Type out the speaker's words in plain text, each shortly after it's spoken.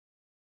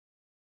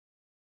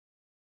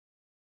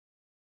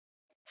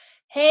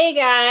Hey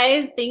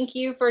guys, thank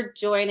you for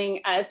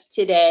joining us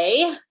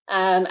today.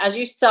 As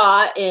you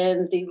saw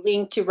in the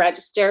link to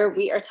register,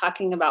 we are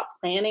talking about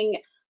planning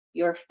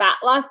your fat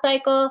loss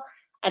cycle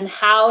and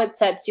how it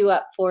sets you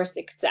up for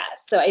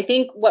success. So I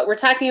think what we're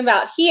talking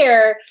about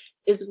here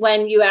is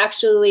when you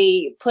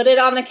actually put it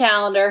on the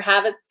calendar,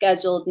 have it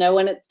scheduled, know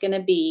when it's going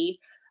to be,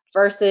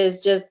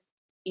 versus just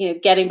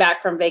getting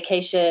back from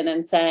vacation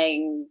and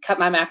saying, cut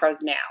my macros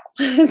now.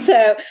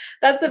 So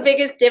that's the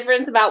biggest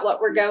difference about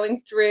what we're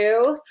going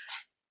through.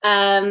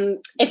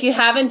 If you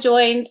haven't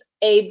joined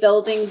a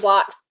building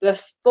blocks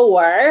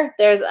before,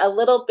 there's a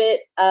little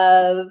bit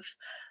of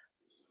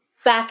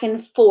back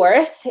and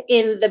forth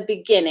in the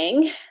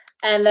beginning,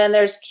 and then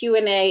there's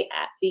Q&A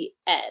at the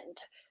end.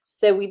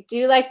 So we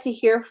do like to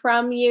hear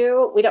from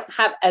you. We don't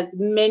have as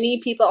many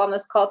people on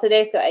this call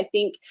today, so I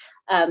think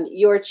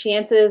your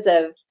chances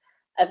of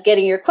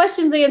getting your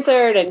questions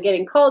answered and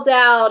getting called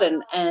out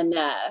and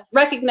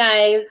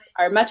recognized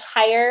are much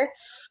higher.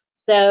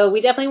 So we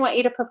definitely want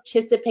you to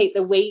participate.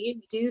 The way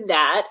you do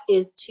that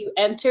is to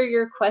enter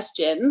your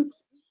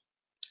questions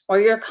or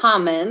your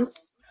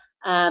comments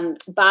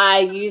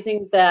by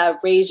using the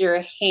raise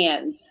your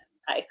hand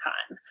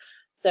icon.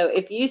 So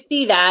if you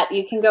see that,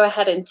 you can go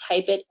ahead and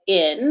type it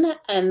in,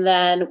 and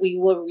then we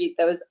will read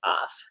those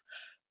off.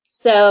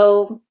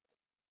 So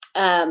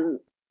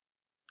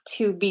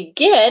to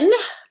begin,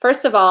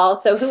 first of all,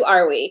 so who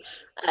are we?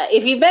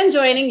 If you've been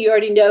joining, you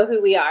already know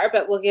who we are,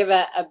 but we'll give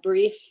a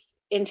brief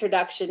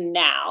introduction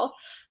now.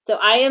 So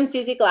I am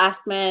Susie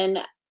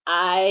Glassman.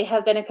 I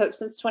have been a coach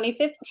since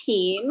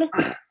 2015.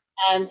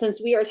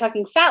 Since we are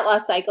talking fat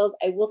loss cycles,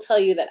 I will tell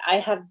you that I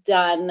have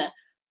done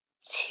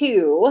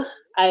two,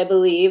 I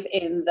believe,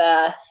 in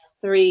the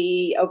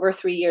over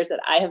 3 years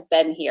that I have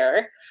been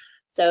here.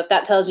 So if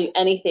that tells you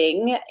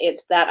anything,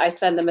 it's that I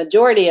spend the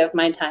majority of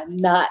my time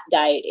not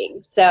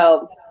dieting.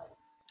 So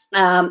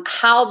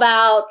how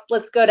about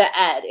let's go to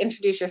Ed.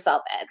 Introduce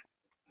yourself, Ed.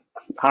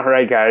 All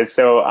right, guys.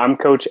 So I'm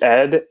Coach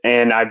Ed,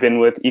 and I've been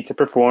with Eat to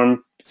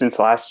Perform since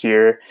last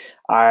year.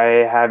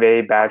 I have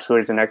a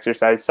bachelor's in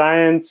exercise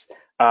science.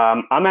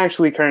 I'm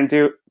actually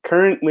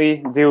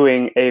currently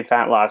doing a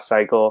fat loss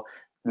cycle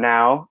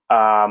now,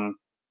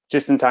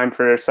 just in time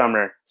for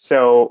summer.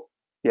 So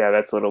yeah,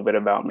 that's a little bit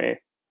about me.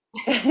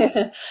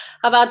 How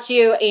about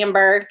you,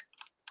 Amber?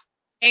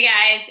 Hey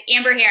guys,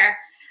 Amber here.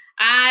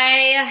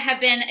 I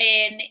have been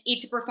an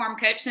Eat to Perform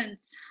coach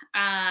since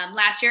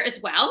last year as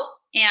well,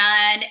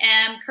 and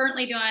am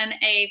currently doing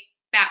a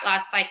fat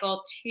loss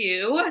cycle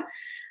too.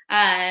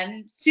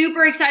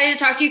 Super excited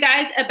to talk to you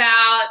guys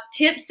about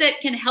tips that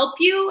can help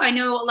you. I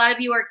know a lot of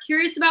you are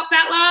curious about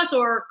fat loss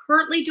or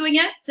currently doing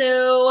it,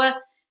 so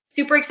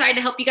super excited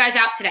to help you guys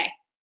out today.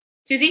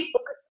 Susie?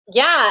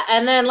 Yeah,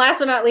 and then last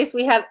but not least,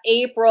 we have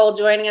April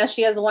joining us.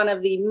 She is one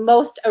of the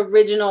most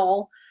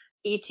original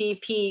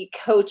ETP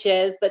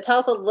coaches, but tell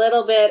us a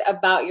little bit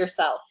about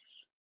yourself.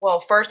 Well,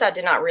 first, I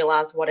did not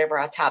realize whatever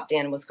I typed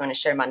in was going to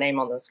show my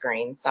name on the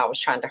screen, so I was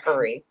trying to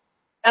hurry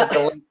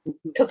because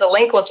the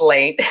link was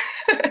late.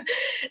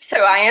 So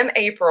I am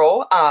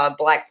April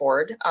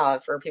Blackford,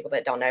 for people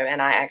that don't know,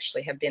 and I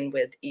actually have been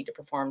with Eat to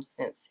Perform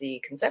since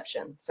the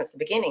conception, since the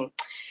beginning.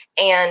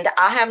 And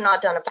I have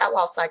not done a fat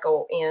loss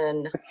cycle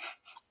in,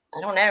 I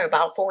don't know,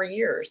 about 4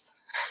 years.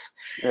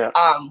 Yeah.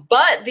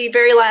 But the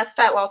very last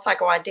fat loss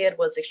cycle I did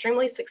was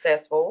extremely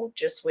successful,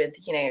 just with,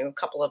 a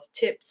couple of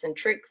tips and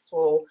tricks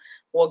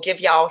we'll give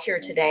y'all here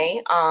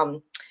today.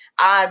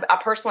 I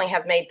personally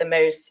have made the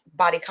most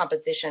body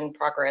composition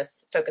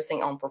progress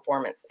focusing on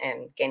performance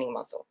and gaining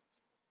muscle.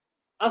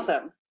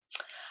 Awesome.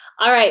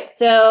 All right,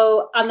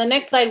 so on the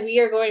next slide, we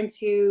are going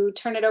to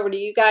turn it over to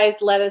you guys.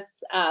 Let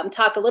us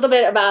talk a little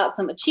bit about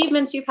some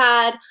achievements you've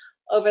had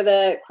over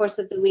the course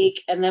of the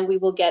week, and then we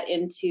will get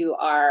into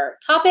our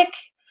topic,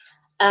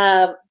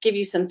 give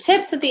you some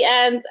tips at the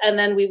end, and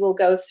then we will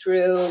go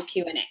through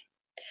Q&A.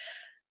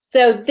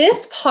 So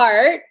this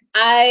part,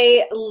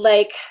 I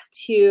like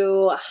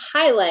to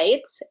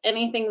highlight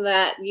anything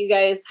that you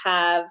guys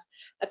have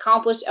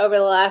accomplished over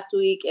the last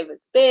week, if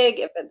it's big,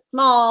 if it's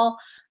small,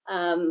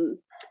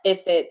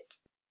 if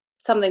it's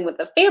something with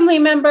a family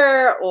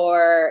member,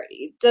 or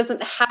it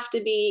doesn't have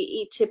to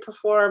be Eat to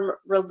Perform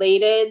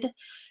related.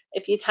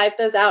 If you type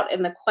those out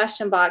in the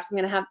question box, I'm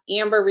going to have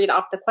Amber read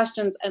off the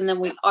questions, and then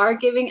we are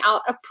giving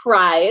out a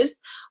prize,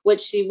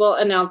 which she will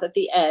announce at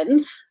the end.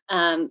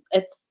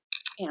 It's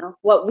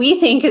what we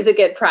think is a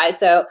good prize.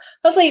 So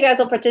hopefully you guys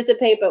will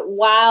participate. But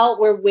while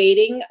we're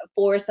waiting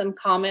for some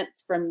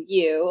comments from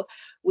you,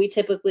 we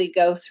typically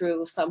go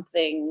through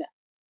something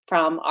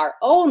from our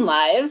own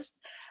lives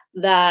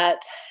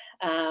that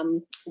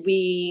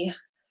we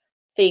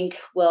think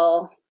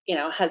will,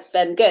 has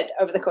been good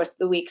over the course of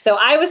the week. So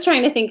I was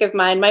trying to think of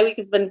mine. My week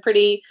has been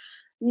pretty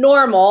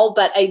normal,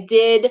 but I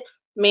did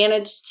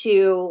manage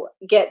to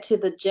get to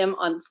the gym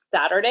on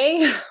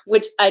Saturday,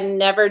 which I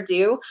never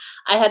do.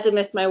 I had to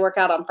miss my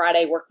workout on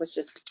Friday. Work was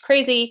just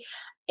crazy.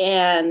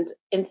 And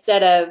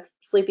instead of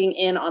sleeping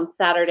in on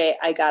Saturday,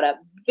 I got up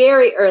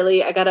very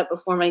early. I got up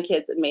before my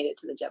kids and made it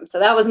to the gym. So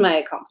that was my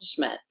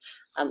accomplishment.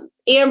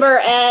 Amber,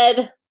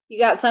 Ed, you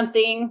got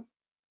something?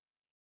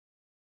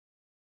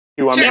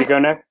 You want me to go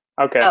next?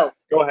 Okay. Oh.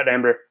 Go ahead,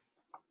 Amber.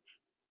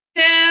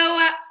 So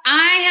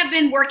I have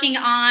been working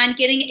on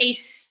getting a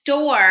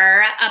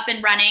store up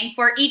and running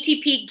for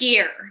ETP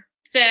gear.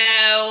 So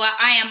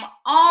I am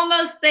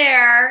almost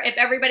there. If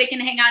everybody can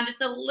hang on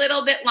just a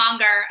little bit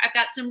longer, I've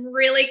got some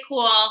really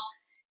cool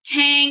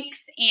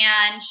tanks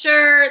and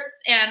shirts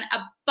and a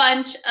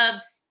bunch of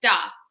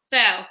stuff. So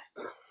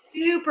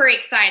super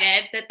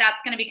excited that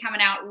that's going to be coming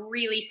out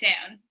really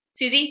soon.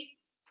 Susie?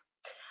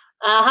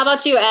 How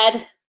about you,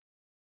 Ed?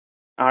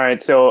 All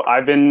right, so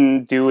I've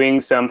been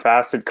doing some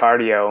fasted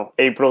cardio.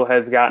 April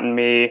has gotten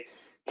me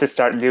to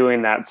start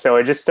doing that. So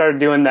I just started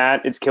doing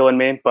that. It's killing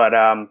me, but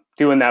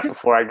doing that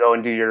before I go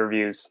and do your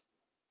reviews.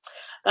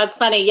 That's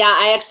funny. Yeah,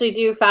 I actually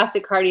do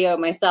fasted cardio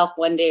myself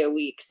 1 day a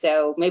week.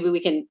 So maybe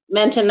we can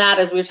mention that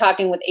as we're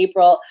talking with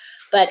April.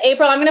 But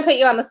April, I'm going to put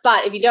you on the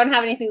spot. If you don't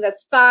have anything,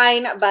 that's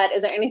fine. But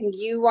is there anything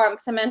you want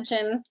to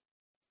mention?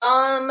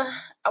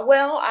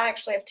 Well, I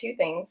actually have two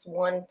things.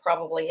 One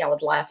probably I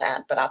would laugh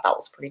at, but I thought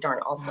was pretty darn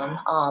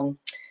awesome.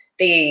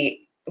 The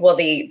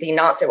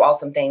not so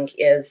awesome thing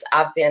is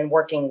I've been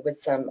working with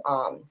some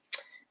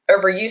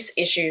overuse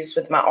issues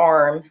with my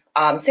arm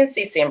since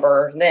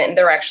December. Then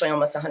they're actually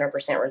almost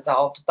 100%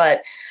 resolved,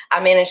 but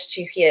I managed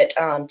to hit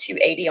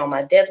 280 on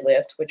my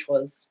deadlift, which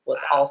was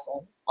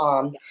awesome.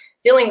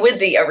 Dealing with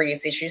the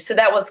overuse issues, so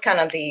that was kind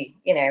of the,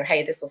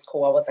 hey, this was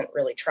cool. I wasn't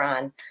really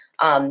trying,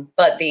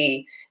 but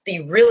the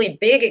really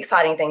big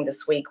exciting thing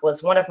this week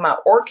was one of my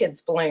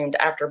orchids bloomed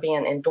after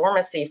being in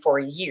dormancy for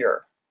a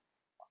year.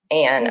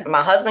 And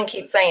my husband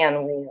keeps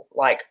saying, well,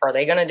 like, are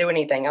they going to do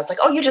anything? I was like,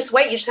 oh, you just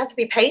wait. You just have to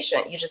be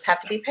patient. You just have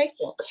to be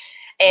patient.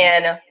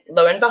 And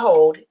lo and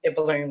behold, it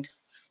bloomed.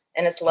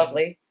 And it's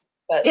lovely.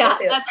 But yeah,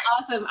 that's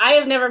awesome. I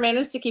have never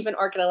managed to keep an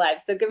orchid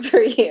alive, so good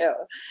for you.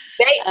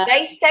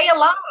 They stay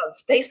alive.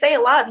 They stay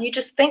alive. You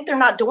just think they're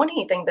not doing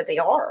anything, but they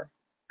are.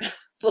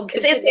 Well,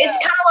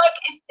 it's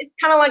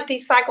kind of like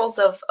these cycles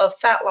of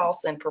fat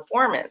loss and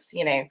performance.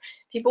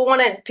 People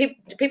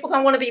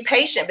don't want to be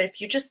patient, but if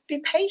you just be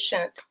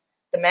patient,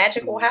 the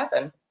magic will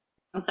happen.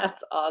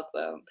 That's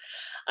awesome.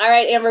 All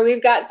right, Amber,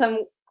 we've got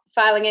some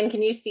filing in.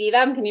 Can you see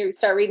them? Can you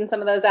start reading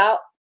some of those out?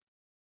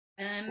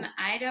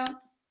 I don't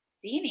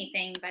see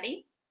anything,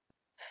 buddy.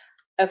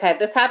 Okay,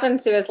 this happened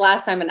to us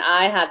last time and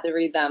I had to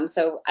read them.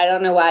 So I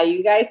don't know why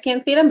you guys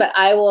can't see them, but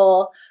I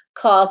will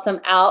call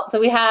some out. So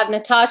we have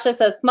Natasha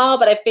says small,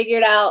 but I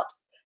figured out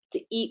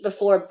to eat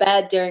before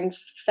bed during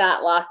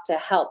fat loss to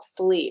help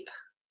sleep.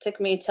 Took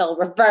me till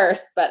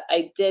reverse, but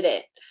I did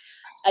it.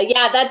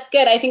 Yeah, that's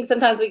good. I think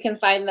sometimes we can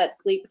find that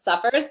sleep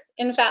suffers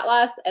in fat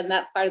loss, and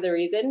that's part of the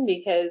reason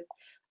because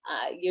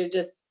you're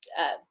just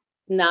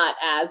not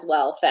as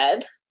well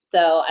fed.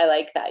 So I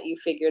like that you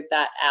figured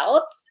that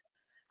out.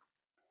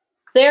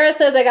 Sarah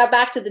says, I got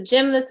back to the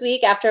gym this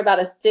week after about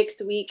a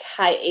 6-week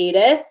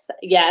hiatus.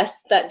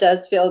 Yes, that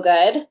does feel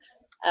good.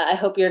 I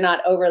hope you're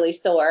not overly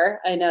sore.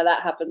 I know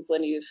that happens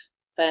when you've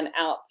been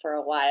out for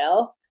a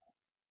while.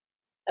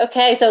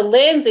 Okay, so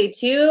Lindsay,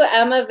 2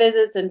 Emma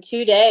visits in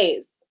 2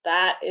 days.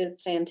 That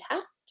is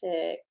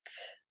fantastic.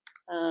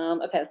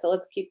 Okay, so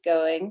let's keep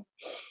going.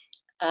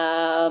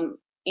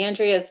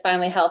 Andrea is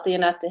finally healthy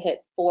enough to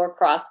hit 4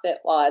 CrossFit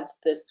WODs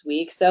this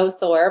week. So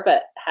sore,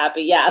 but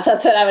happy. Yeah,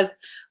 that's what I was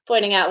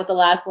pointing out with the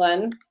last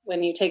one,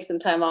 when you take some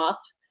time off.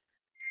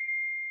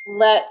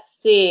 Let's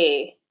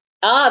see.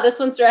 This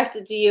one's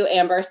directed to you,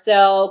 Amber.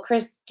 So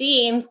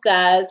Christine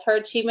says her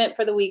achievement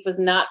for the week was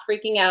not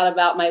freaking out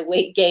about my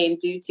weight gain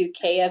due to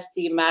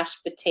KFC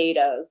mashed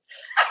potatoes.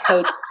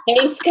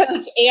 Thanks,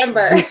 Coach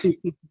Amber.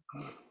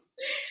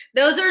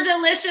 Those are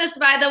delicious,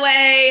 by the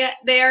way.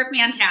 They're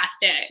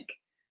fantastic.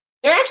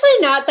 They're actually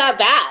not that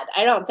bad,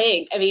 I don't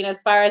think. I mean,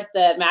 as far as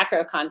the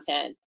macro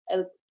content,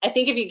 I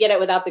think if you get it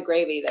without the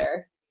gravy,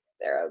 they're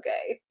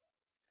okay.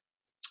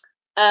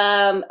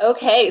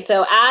 Okay,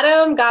 so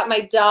Adam got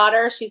my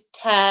daughter, she's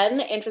 10,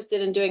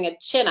 interested in doing a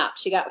chin-up.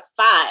 She got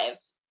 5.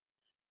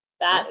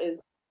 That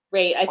is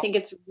great. I think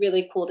it's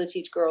really cool to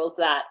teach girls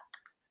that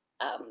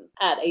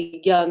at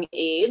a young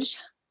age.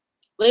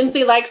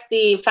 Lindsay likes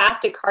the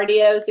fasted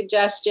cardio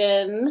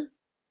suggestion.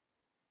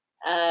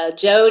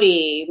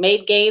 Jody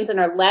made gains in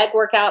her leg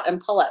workout and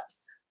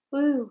pull-ups.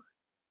 Woo.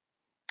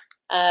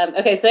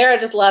 Okay, Sarah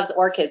just loves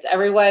orchids.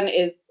 Everyone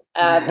is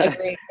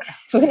agreeing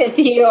with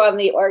you on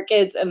the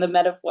orchids and the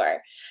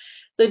metaphor.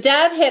 So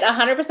Deb hit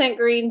 100%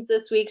 greens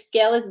this week.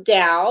 Scale is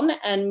down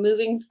and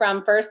moving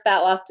from first fat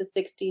loss to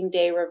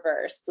 16-day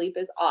reverse. Sleep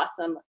is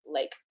awesome,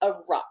 like a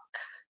rock.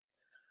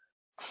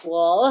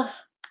 Well,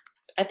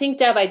 I think,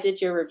 Deb, I did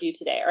your review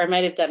today, or I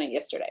might have done it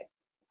yesterday.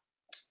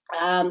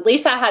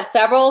 Lisa had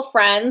several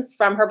friends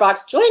from her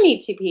box join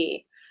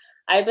ETP.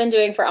 I've been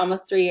doing for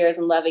almost 3 years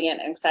and loving it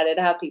and excited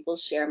to have people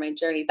share my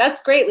journey.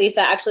 That's great,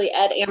 Lisa. Actually,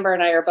 Ed, Amber,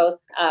 and I are both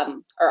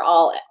are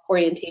all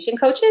orientation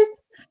coaches.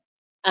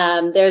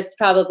 There's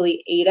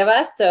probably 8 of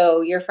us,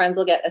 so your friends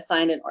will get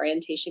assigned an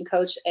orientation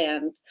coach,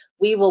 and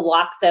we will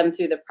walk them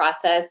through the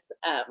process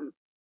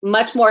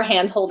much more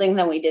hand holding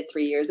than we did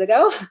 3 years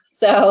ago.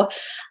 So,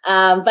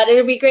 but it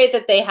would be great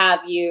that they have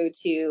you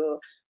to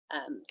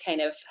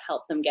kind of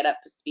help them get up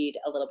to speed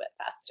a little bit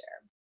faster.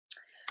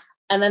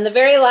 And then the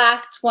very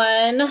last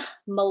one,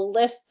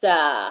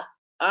 Melissa.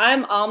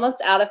 I'm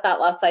almost out of fat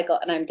loss cycle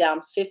and I'm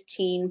down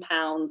 15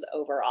 pounds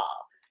overall.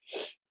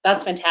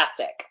 That's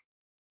fantastic.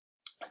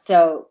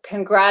 So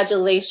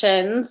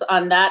congratulations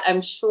on that.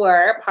 I'm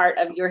sure part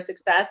of your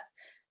success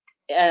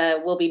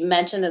will be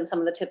mentioned in some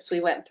of the tips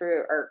we went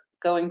through or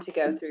going to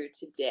go through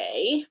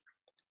today.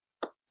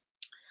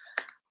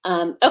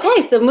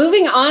 Okay, so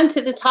moving on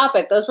to the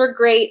topic. Those were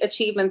great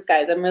achievements,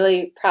 guys. I'm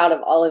really proud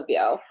of all of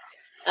you.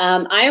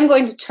 I am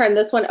going to turn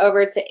this one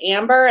over to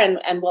Amber,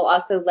 and we'll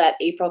also let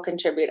April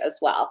contribute as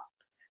well.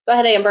 Go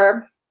ahead,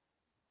 Amber.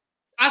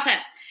 Awesome.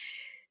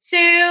 So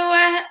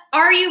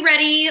are you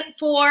ready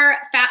for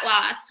fat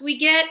loss? We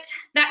get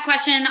that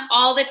question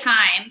all the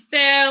time. So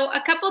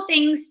a couple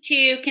things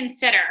to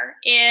consider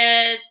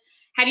is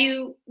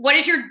what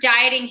is your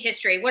dieting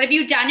history? What have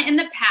you done in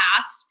the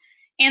past?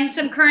 And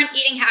some current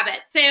eating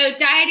habits. So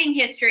dieting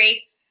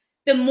history,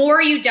 the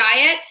more you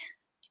diet,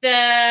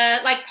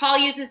 like Paul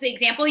uses the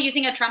example,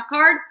 using a trump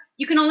card,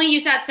 you can only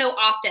use that so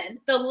often.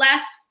 The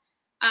less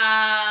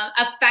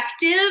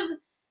effective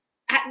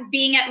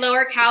being at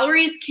lower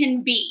calories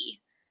can be.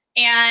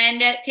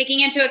 And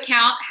taking into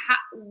account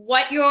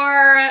what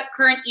your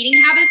current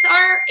eating habits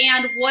are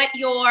and what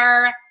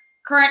your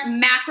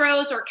current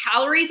macros or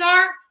calories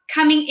are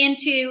coming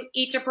into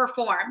Eat to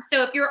Perform.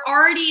 So if you're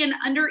already an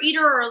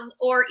undereater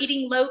or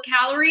eating low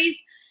calories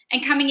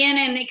and coming in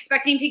and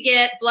expecting to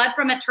get blood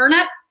from a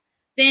turnip,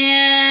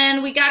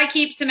 then we got to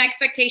keep some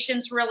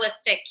expectations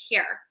realistic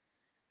here.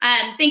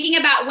 Thinking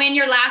about when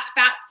your last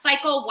fat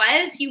cycle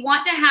was, you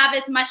want to have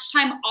as much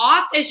time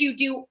off as you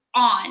do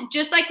on.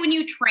 Just like when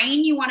you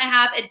train, you want to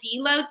have a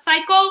deload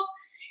cycle.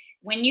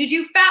 When you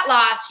do fat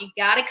loss, you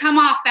got to come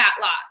off fat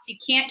loss. You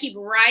can't keep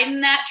riding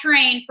that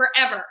train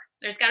forever.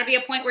 There's got to be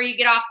a point where you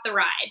get off the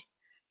ride.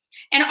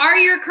 And are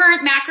your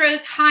current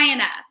macros high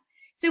enough?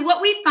 So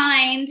what we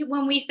find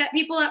when we set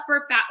people up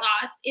for fat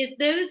loss is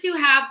those who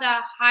have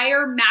the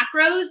higher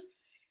macros,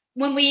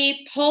 when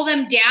we pull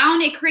them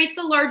down, it creates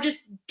the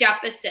largest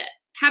deficit.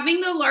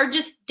 Having the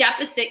largest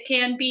deficit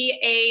can be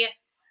a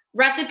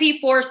recipe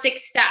for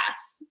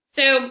success.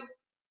 So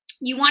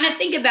you want to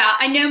think about,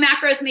 I know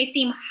macros may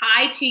seem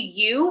high to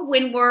you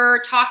when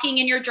we're talking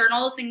in your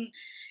journals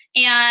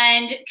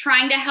and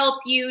trying to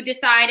help you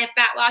decide if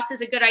fat loss is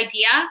a good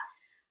idea.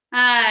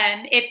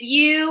 If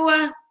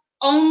you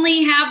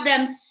only have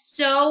them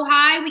so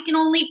high, we can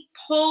only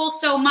pull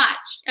so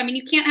much. I mean,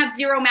 you can't have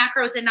 0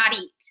 macros and not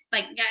eat.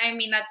 Like, I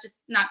mean, that's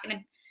just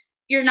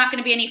you're not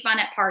going to be any fun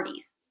at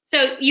parties.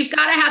 So you've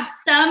got to have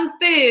some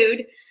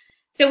food.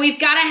 So we've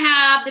got to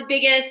have the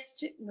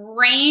biggest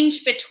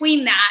range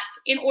between that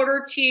in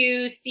order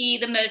to see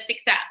the most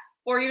success.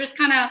 Or you're just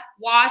kind of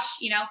wash,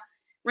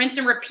 rinse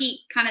and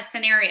repeat kind of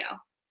scenario.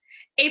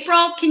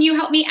 April, can you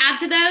help me add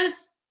to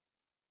those?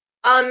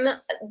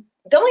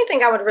 The only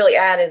thing I would really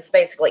add is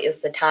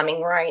the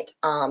timing right.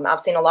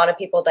 I've seen a lot of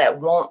people that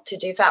want to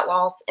do fat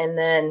loss and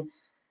then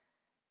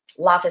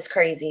life is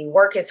crazy,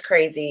 work is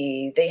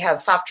crazy, they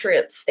have 5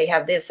 trips, they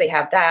have this, they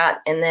have that,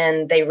 and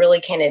then they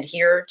really can't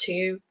adhere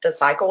to the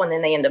cycle, and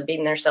then they end up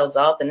beating themselves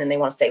up, and then they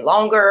want to stay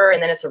longer,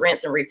 and then it's a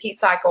rinse and repeat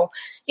cycle.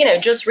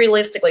 Just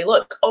realistically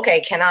look,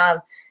 okay, can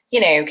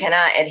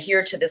I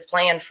adhere to this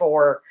plan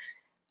for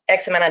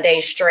X amount of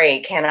days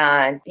straight? Can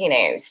I,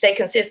 stay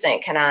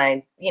consistent? Can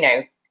I,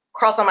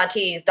 cross all my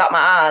T's, dot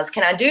my I's?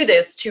 Can I do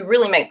this to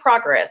really make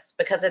progress?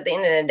 Because at the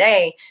end of the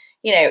day,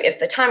 if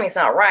the timing's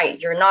not right,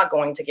 you're not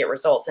going to get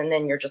results, and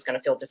then you're just going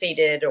to feel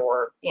defeated,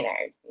 or,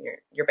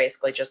 you're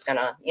basically just going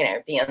to,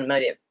 be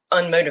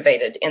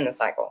unmotivated in the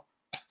cycle.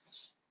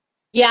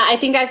 Yeah, I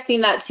think I've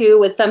seen that too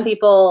with some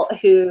people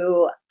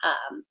who,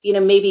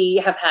 maybe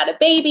have had a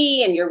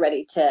baby and you're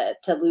ready to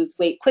lose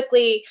weight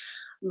quickly,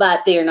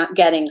 but they're not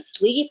getting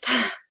sleep,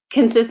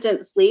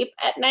 consistent sleep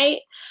at night.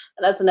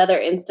 That's another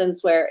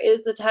instance where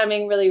is the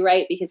timing really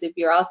right? Because if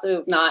you're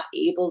also not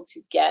able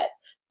to get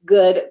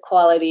good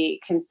quality,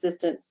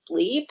 consistent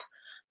sleep,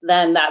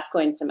 then that's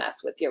going to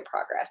mess with your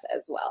progress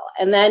as well.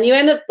 And then you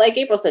end up, like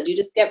April said, you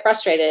just get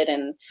frustrated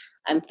and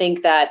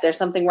think that there's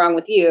something wrong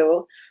with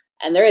you,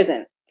 and there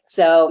isn't.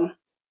 So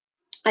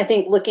I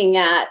think looking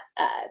at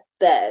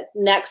the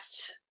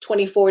next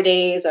 24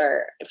 days,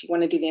 or if you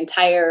want to do the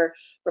entire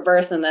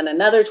reverse and then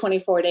another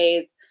 24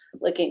 days,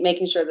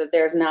 making sure that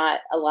there's not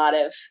a lot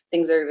of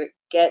things that are going to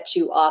get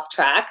you off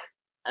track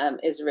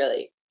is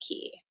really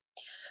key.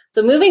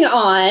 So moving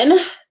on,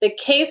 the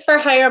case for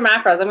higher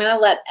macros. I'm going to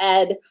let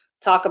Ed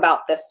talk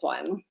about this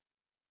one.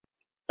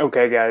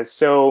 Okay, guys.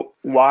 So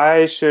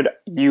why should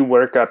you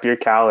work up your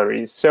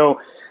calories? So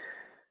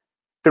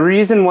the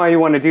reason why you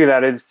want to do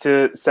that is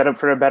to set up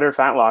for a better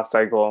fat loss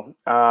cycle.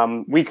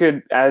 We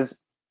could, as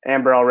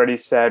Amber already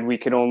said, we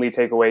could only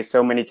take away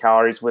so many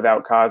calories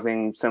without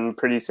causing some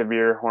pretty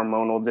severe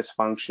hormonal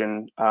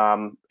dysfunction,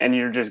 and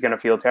you're just going to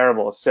feel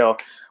terrible. So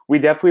we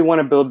definitely want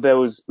to build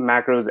those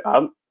macros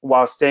up.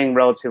 while staying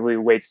relatively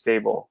weight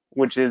stable,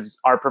 which is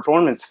our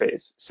performance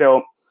phase.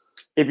 So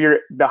if you're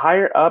the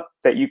higher up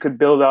that you could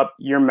build up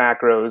your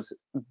macros,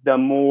 the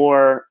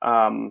more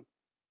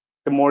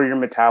your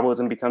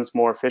metabolism becomes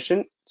more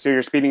efficient. So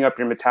you're speeding up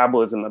your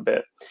metabolism a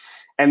bit.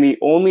 And the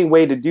only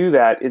way to do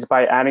that is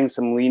by adding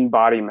some lean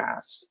body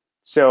mass.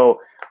 So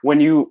when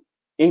you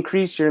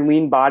increase your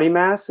lean body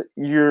mass,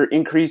 you're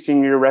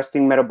increasing your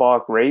resting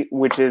metabolic rate,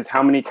 which is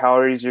how many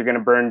calories you're going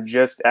to burn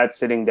just at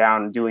sitting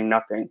down doing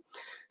nothing.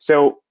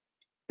 So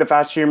the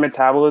faster your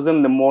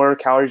metabolism, the more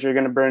calories you're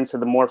going to burn, so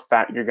the more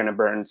fat you're going to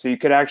burn. So you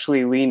could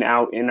actually lean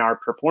out in our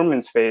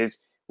performance phase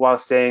while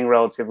staying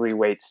relatively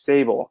weight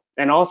stable.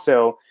 And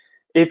also,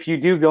 if you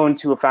do go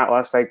into a fat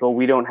loss cycle,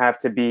 we don't have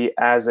to be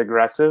as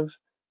aggressive.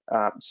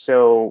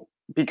 So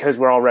because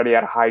we're already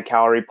at a high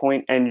calorie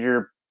point and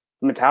your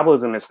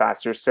metabolism is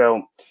faster,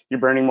 so you're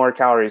burning more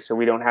calories, so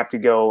we don't have to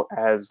go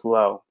as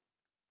low.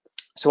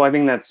 So I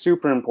think that's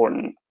super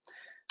important.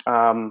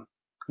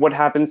 What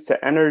happens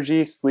to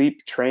energy,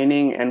 sleep,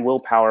 training, and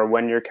willpower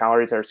when your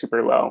calories are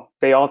super low?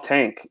 They all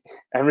tank.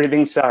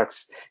 Everything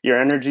sucks.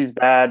 Your energy's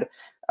bad.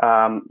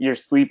 Your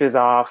sleep is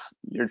off.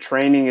 Your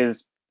training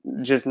is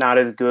just not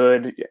as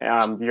good.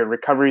 Your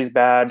recovery is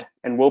bad,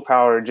 and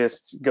willpower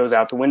just goes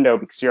out the window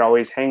because you're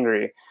always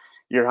hangry.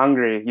 You're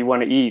hungry. You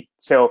want to eat.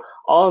 So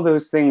all of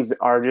those things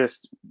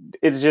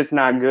it's just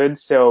not good.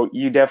 So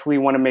you definitely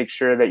want to make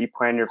sure that you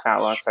plan your fat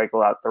loss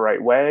cycle out the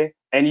right way,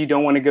 and you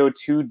don't want to go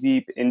too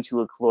deep into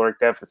a caloric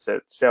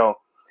deficit. So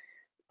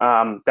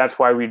that's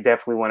why we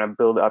definitely want to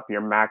build up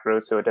your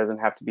macros so it doesn't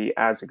have to be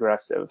as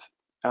aggressive.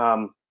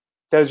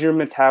 Does your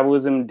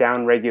metabolism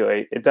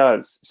downregulate? It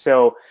does.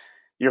 So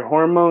your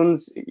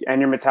hormones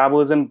and your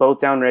metabolism both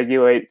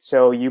downregulate,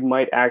 so you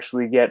might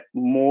actually get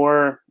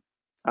more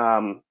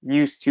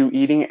used to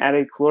eating at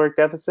a caloric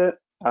deficit,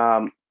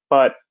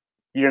 but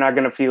you're not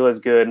going to feel as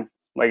good.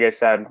 Like I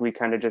said, we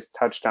kind of just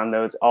touched on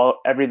those.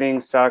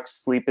 Everything sucks.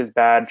 Sleep is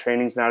bad.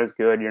 Training's not as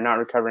good. You're not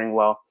recovering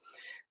well,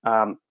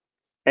 and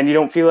you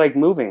don't feel like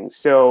moving.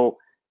 So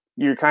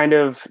you're kind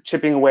of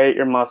chipping away at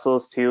your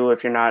muscles too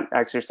if you're not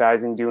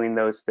exercising, doing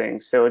those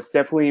things. So it's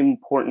definitely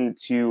important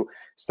to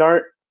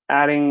start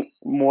adding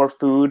more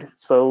food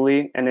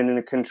slowly and in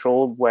a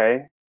controlled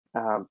way.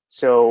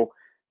 So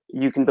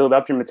you can build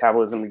up your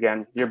metabolism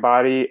again. Your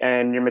body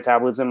and your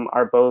metabolism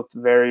are both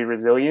very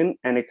resilient,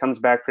 and it comes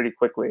back pretty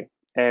quickly.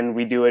 And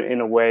we do it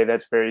in a way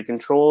that's very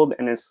controlled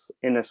and is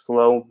in a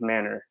slow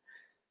manner.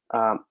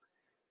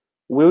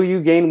 Will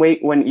you gain weight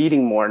when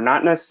eating more?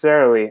 Not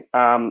necessarily.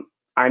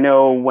 I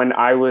know when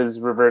I was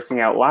reversing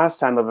out last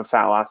time of a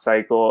fat loss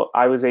cycle,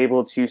 I was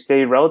able to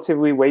stay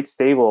relatively weight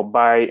stable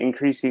by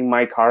increasing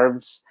my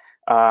carbs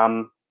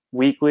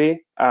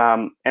weekly,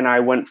 and I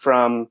went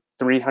from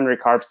 300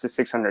 carbs to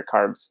 600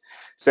 carbs.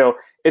 So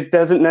it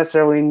doesn't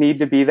necessarily need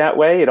to be that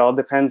way. It all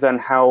depends on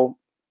how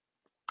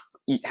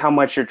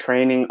much you're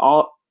training,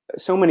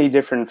 so many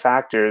different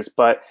factors.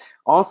 But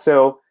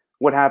also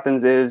what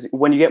happens is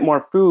when you get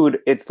more food,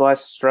 it's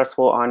less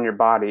stressful on your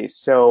body.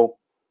 So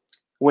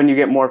when you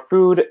get more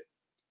food,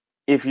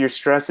 if your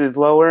stress is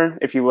lower,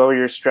 if you lower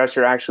your stress,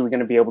 you're actually going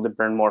to be able to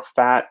burn more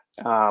fat,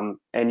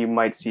 and you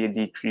might see a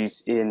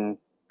decrease in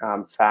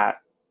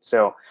fat.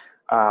 So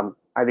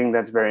I think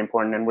that's very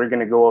important. And we're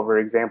going to go over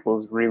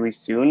examples really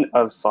soon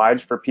of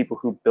slides for people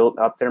who built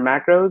up their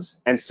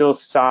macros and still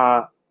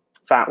saw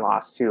fat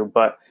loss too.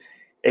 But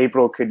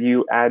April, could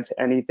you add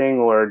to anything,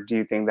 or do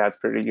you think that's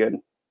pretty good?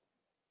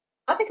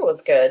 I think it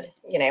was good.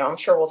 I'm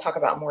sure we'll talk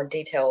about more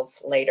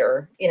details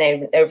later.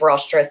 Overall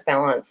stress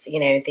balance,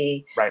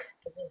 the Right.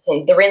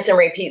 the rinse and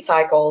repeat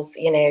cycles,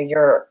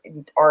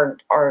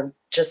 are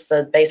just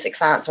the basic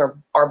science.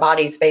 Our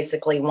bodies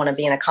basically want to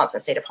be in a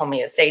constant state of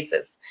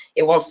homeostasis.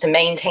 It wants to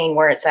maintain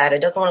where it's at. It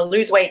doesn't want to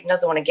lose weight. It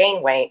doesn't want to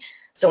gain weight.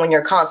 So when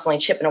you're constantly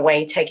chipping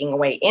away, taking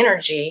away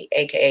energy,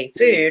 aka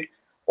food,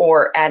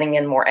 or adding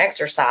in more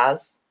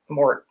exercise,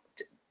 more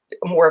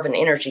of an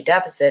energy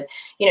deficit,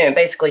 it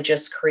basically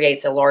just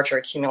creates a larger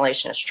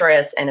accumulation of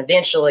stress. And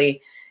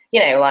eventually,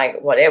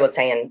 like what Ed was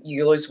saying,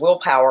 you lose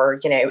willpower.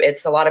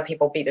 It's a lot of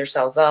people beat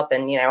themselves up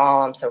and,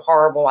 oh, I'm so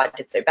horrible. I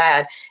did so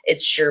bad.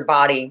 It's your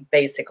body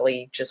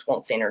basically just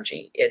wants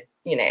energy.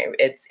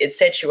 It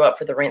sets you up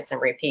for the rinse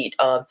and repeat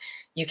of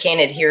you can't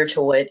adhere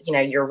to it.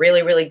 You're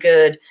really, really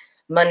good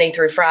Monday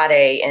through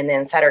Friday, and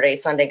then Saturday,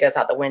 Sunday goes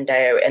out the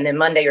window, and then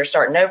Monday you're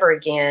starting over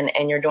again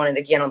and you're doing it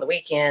again on the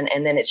weekend,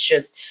 and then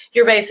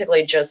you're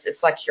basically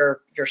it's like you're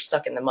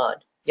stuck in the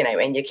mud,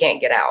 and you can't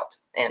get out,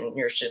 and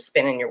you're just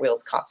spinning your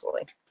wheels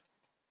constantly.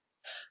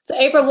 So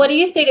April, what do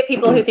you say to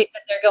people who think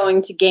that they're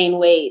going to gain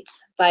weight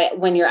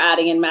when you're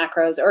adding in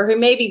macros, or who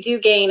maybe do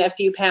gain a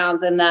few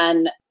pounds and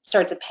then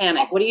start to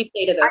panic? What do you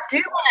say to those?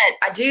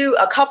 I do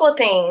a couple of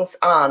things,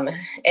 and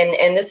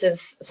this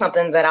is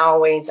something that I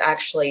always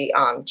actually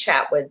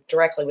chat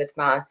directly with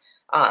my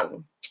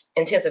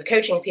intensive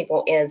coaching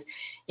people, is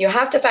you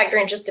have to factor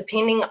in, just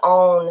depending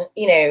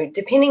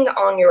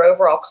on your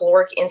overall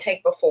caloric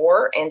intake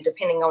before, and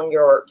depending on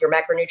your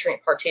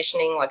macronutrient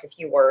partitioning, like if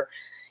you were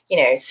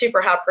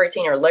super high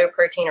protein or low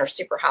protein or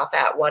super high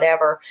fat,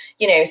 whatever.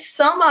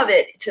 Some of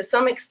it, to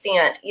some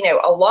extent,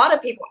 a lot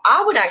of people,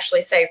 I would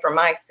actually say from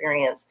my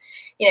experience,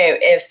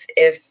 if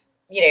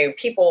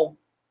people,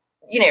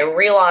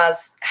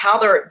 realize how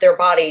their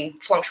body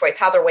fluctuates,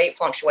 how their weight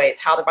fluctuates,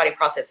 how their body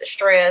processes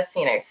stress,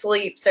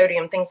 sleep,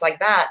 sodium, things like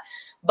that.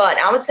 But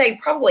I would say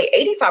probably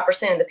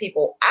 85% of the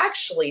people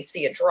actually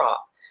see a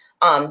drop.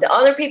 The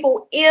other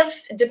people,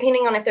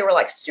 depending on if they were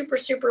like super,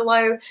 super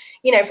low,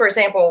 for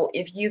example,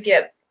 if you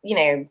get,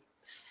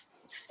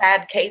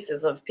 sad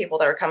cases of people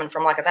that are coming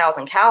from like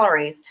 1,000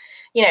 calories,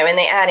 and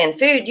they add in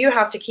food, you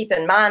have to keep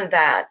in mind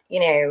that,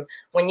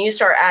 when you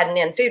start adding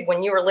in food,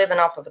 when you were living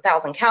off of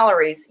 1,000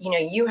 calories,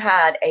 you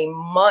had a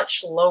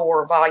much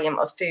lower volume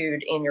of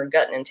food in your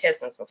gut and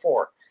intestines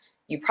before.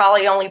 You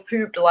probably only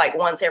pooped like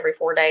once every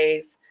 4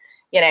 days.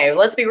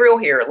 Let's be real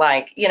here.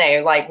 Like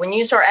when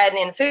you start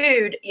adding in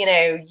food,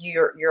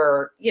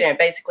 you're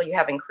basically you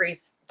have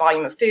increased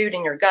volume of food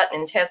in your gut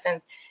and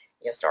intestines.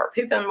 You start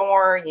pooping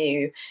more.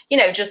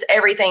 Just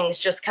everything's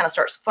just kind of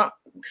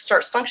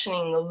starts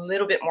functioning a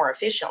little bit more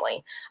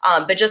efficiently.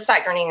 But just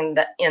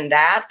factoring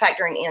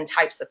factoring in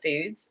types of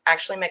foods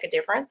actually make a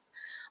difference.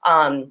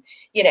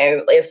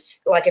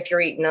 If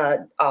you're eating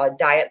a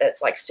diet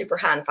that's like super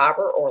high in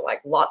fiber or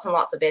like lots and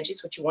lots of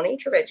veggies, which you want to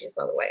eat your veggies,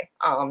 by the way.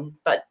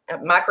 But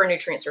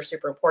micronutrients are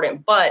super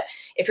important. But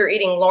if you're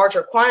eating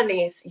larger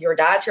quantities, your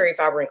dietary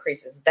fiber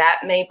increases.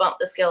 That may bump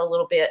the scale a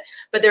little bit,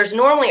 but there's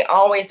normally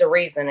always a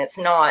reason. It's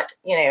not,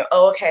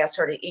 I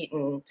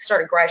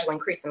started gradually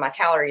increasing my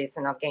calories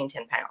and I've gained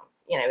 10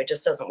 pounds. It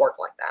just doesn't work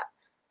like that.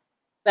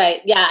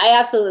 Right. Yeah, I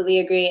absolutely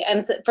agree.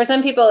 And for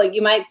some people,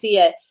 you might see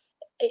it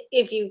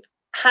if you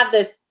have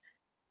this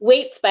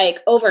weight spike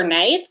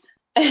overnight.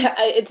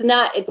 It's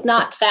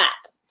not fat.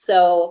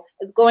 So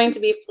it's going to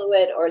be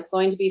fluid or it's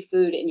going to be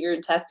food in your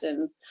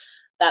intestines,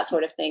 that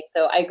sort of thing.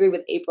 So I agree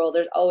with April.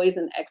 There's always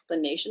an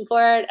explanation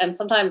for it. And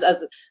sometimes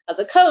as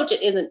a coach,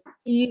 it isn't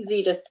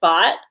easy to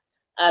spot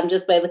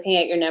just by looking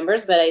at your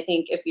numbers. But I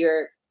think if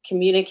you're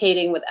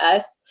communicating with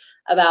us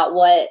about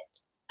what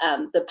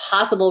the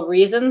possible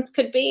reasons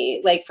could be,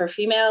 like for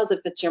females,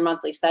 if it's your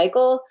monthly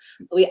cycle,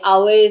 we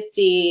always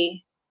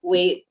see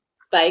weight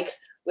spikes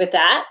with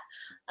that.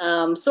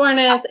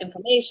 Soreness,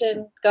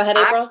 inflammation. Go ahead,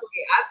 April.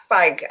 I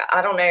spike,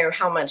 I don't know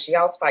how much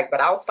y'all spike, but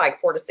I'll spike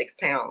 4 to 6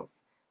 pounds.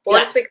 4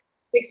 to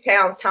 6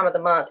 pounds time of the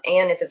month,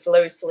 and if it's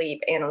low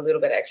sleep and a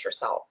little bit extra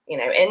salt,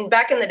 And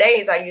back in the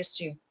days, I used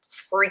to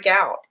freak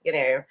out,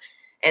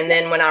 And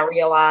then when I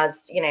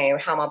realized,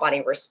 how my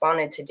body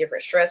responded to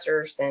different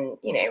stressors and,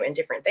 and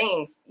different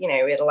things,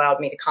 it allowed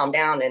me to calm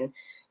down and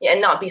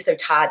not be so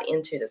tied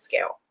into the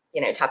scale,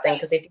 type thing.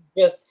 Because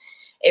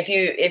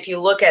if you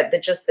look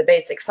at just the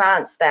basic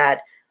science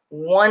that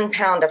 1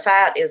 pound of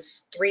fat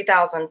is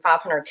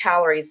 3,500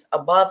 calories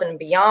above and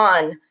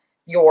beyond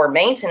your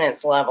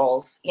maintenance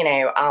levels,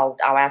 I'll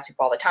ask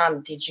people all the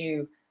time, did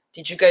you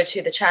go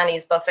to the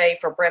Chinese buffet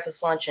for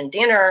breakfast, lunch, and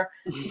dinner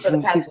for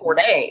the past 4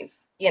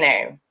 days?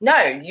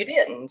 No, you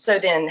didn't. So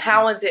then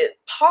how is it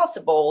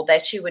possible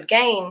that you would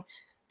gain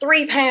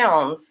 3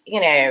 pounds,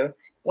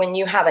 when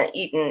you haven't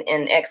eaten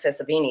in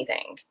excess of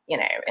anything,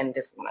 in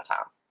this amount of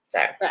time? So.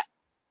 Right.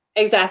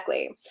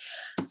 Exactly.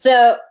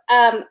 So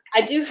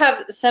I do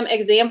have some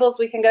examples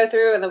we can go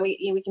through, and then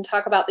we can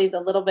talk about these a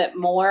little bit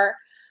more.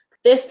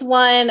 This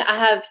one, I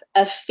have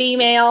a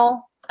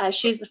female.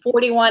 She's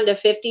 41 to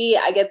 50.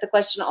 I get the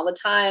question all the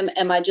time.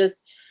 Am I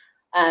just,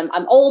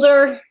 I'm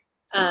older.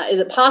 Is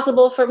it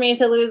possible for me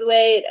to lose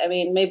weight? I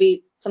mean,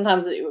 maybe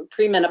sometimes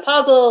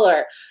premenopausal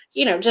or,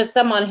 just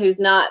someone who's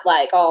not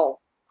like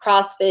all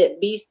CrossFit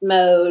beast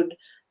mode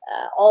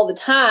all the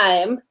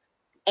time.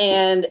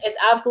 And it's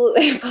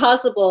absolutely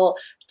possible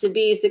to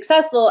be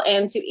successful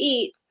and to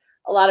eat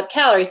a lot of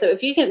calories. So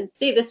if you can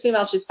see this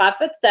female, she's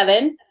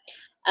 5'7".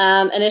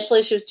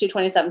 Initially she was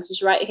 227. So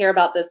she's right here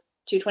about this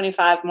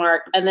 225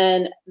 mark. And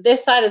then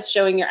this side is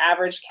showing your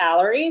average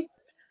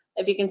calories.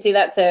 If you can see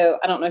that. So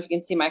I don't know if you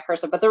can see my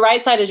cursor, but the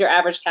right side is your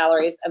average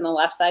calories and the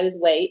left side is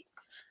weight.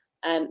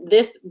 And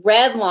this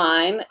red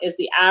line is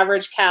the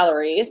average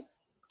calories.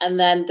 And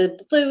then the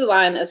blue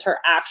line is her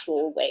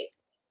actual weight.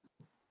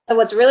 So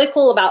what's really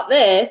cool about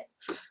this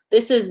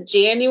is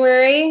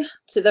January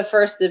to the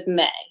 1st of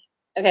May.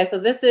 Okay,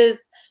 so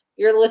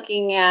you're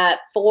looking at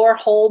 4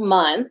 whole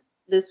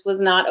months. This was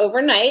not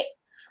overnight.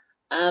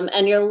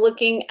 And you're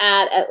looking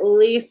at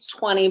least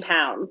 20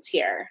 pounds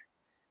here.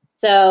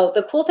 So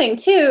the cool thing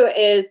too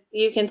is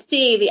you can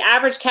see the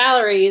average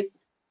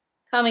calories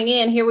coming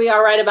in. Here we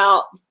are right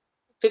about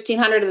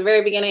 1,500 at the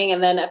very beginning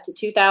and then up to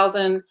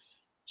 2,000.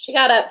 She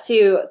got up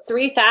to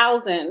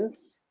 3,000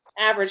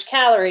 average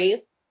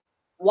calories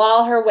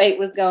while her weight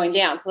was going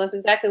down. So that's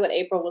exactly what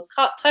April was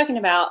talking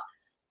about.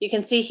 You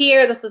can see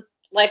here, this is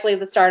likely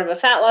the start of a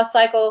fat loss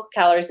cycle.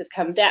 Calories have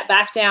come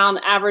back down,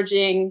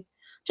 averaging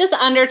just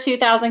under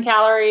 2,000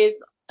 calories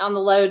on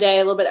the low day,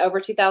 a little bit over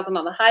 2,000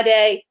 on the high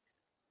day.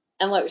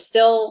 And look,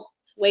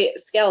 weight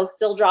scale is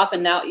still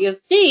dropping now. You'll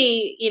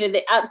see,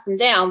 the ups and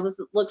downs.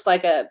 This looks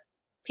like a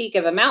peak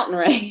of a mountain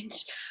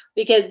range.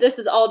 because this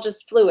is all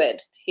just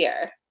fluid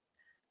here.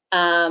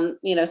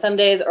 Some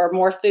days are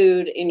more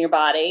food in your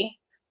body,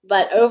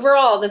 but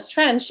overall this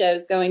trend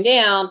shows going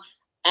down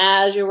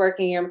as you're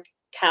working your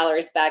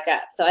calories back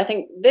up. So I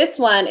think this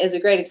one is a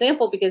great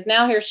example because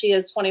now here she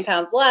is 20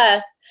 pounds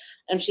less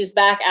and she's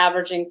back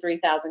averaging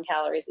 3,000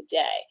 calories a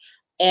day.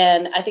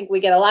 And I think we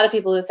get a lot of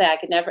people who say I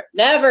could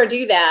never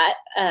do that.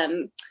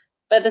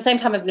 But at the same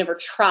time, I've never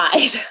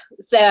tried.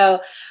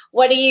 So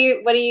what do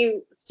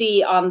you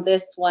see on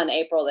this one,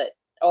 April,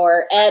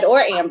 or Ed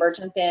or Amber,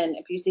 jump in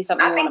if you see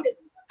something you want to.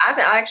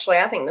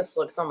 I think this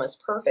looks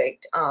almost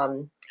perfect.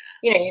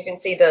 You can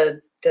see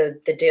the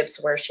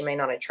dips where she may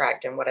not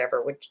attract and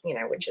whatever, which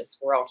is,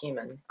 we're all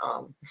human.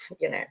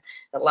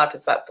 Life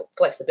is about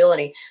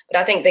flexibility. But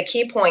I think the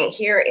key point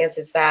here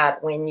is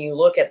that when you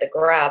look at the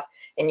graph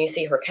and you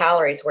see her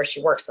calories where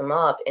she works them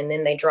up and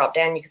then they drop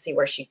down, you can see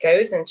where she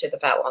goes into the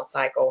fat loss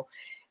cycle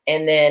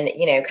and then,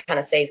 kind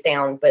of stays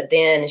down, but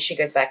then she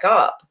goes back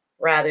up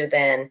rather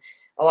than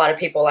a lot of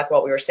people, like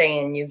what we were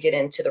saying, you get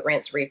into the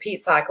rinse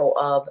repeat cycle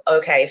of,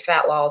 okay,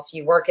 fat loss,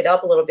 you work it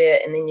up a little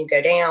bit and then you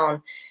go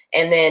down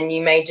and then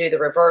you may do the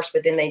reverse,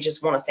 but then they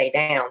just want to stay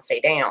down.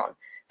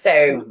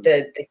 So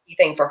the key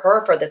thing for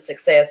her for the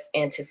success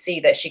and to see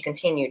that she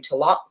continued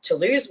to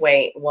lose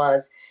weight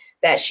was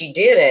that she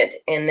did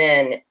it and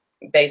then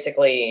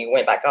basically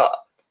went back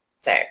up.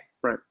 So.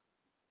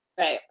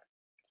 Right.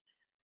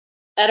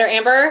 Ed or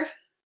Amber?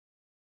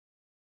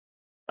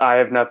 I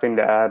have nothing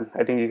to add.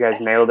 I think you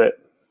guys nailed it.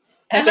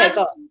 Okay,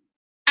 cool.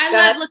 I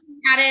love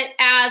looking at it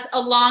as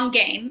a long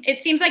game.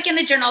 It seems like in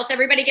the journals,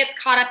 everybody gets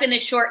caught up in the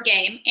short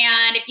game.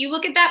 And if you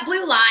look at that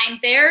blue line,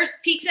 there's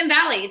peaks and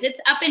valleys.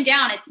 It's up and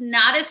down. It's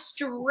not a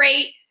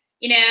straight,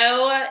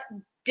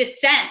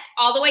 descent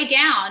all the way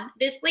down.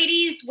 This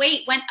lady's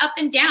weight went up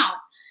and down.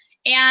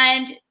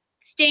 And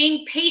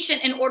staying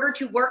patient in order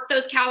to work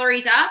those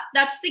calories up,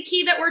 that's the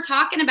key that we're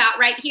talking about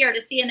right here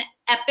to see an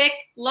epic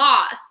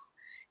loss.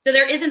 So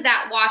there isn't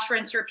that wash,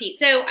 rinse, repeat.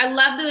 So I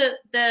love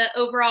the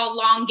overall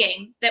long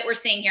game that we're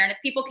seeing here. And if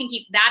people can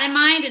keep that in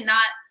mind and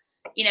not,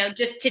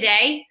 just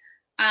today,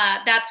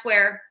 that's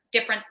where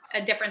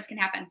a difference can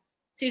happen.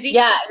 Susie?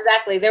 Yeah,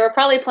 exactly. There were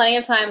probably plenty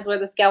of times where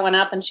the scale went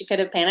up and she could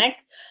have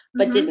panicked,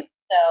 but didn't.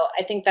 So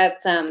I think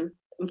that's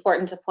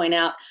important to point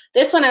out.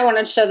 This one I want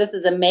to show, this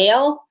is a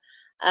male,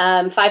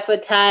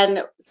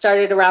 5'10",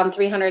 started around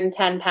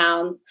 310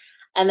 pounds.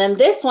 And then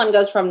this one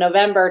goes from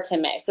November to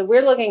May. So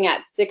we're looking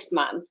at 6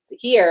 months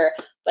here,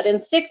 but in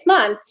 6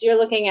 months, you're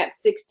looking at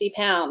 60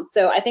 pounds.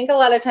 So I think a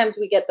lot of times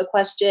we get the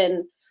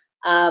question,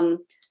 I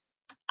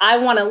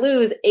want to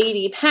lose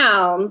 80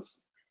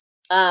 pounds.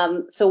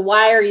 So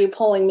why are you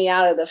pulling me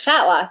out of the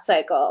fat loss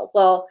cycle?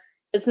 Well,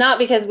 it's not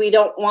because we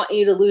don't want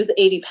you to lose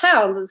 80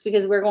 pounds. It's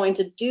because we're going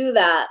to do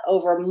that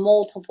over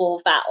multiple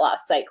fat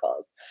loss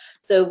cycles.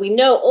 So we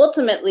know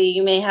ultimately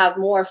you may have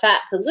more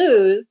fat to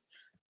lose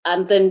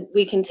than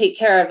we can take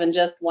care of in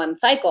just one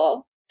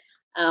cycle.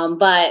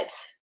 But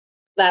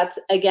that's,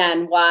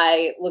 again,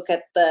 why look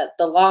at the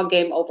long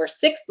game over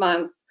 6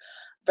 months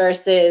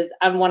versus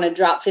I want to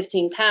drop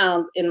 15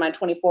 pounds in my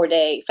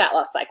 24-day fat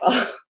loss cycle.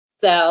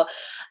 So,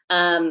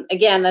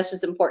 again, that's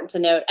just important to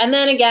note. And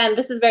then, again,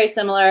 this is very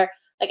similar.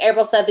 Like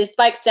April said, these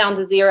spikes down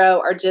to 0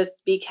 are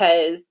just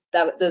because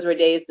those were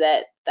days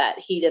that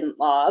he didn't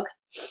log.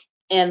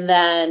 And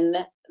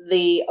then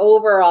the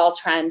overall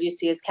trend you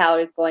see is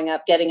calories going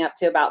up, getting up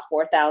to about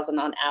 4,000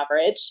 on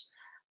average.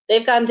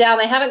 They've gone down.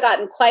 They haven't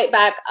gotten quite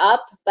back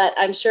up, but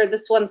I'm sure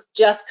this one's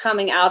just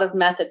coming out of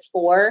method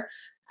 4.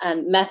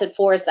 Method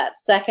 4 is that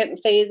second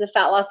phase of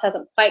fat loss,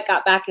 hasn't quite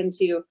got back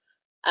into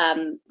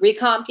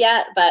recomp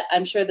yet, but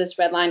I'm sure this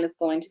red line is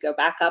going to go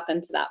back up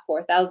into that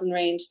 4,000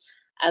 range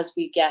as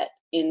we get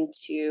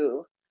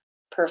into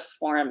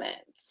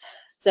performance.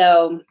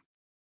 So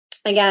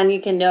again,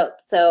 you can note,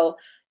 so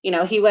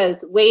he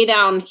was way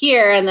down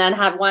here and then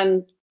had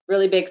one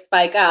really big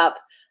spike up,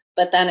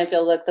 but then if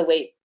you'll look, the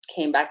weight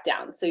came back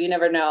down. So you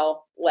never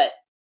know what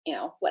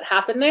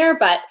happened there,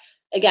 but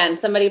again,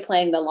 somebody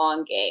playing the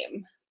long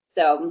game.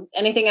 So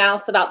anything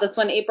else about this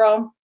one,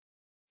 April?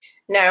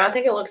 No, I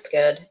think it looks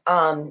good.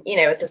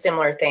 It's a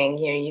similar thing.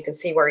 You can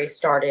see where he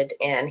started,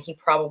 and he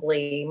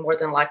probably more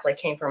than likely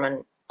came from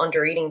an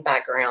under-eating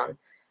background,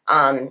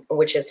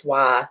 which is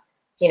why,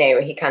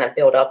 he kind of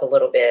built up a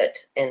little bit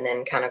and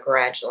then kind of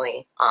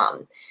gradually.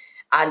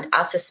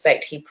 I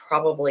suspect he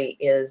probably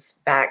is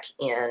back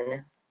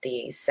in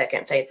the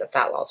second phase of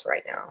fat loss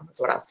right now, is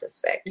what I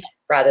suspect,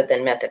 rather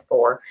than method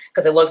 4,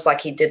 because it looks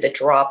like he did the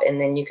drop and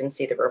then you can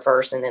see the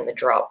reverse and then the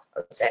drop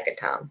a second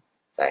time.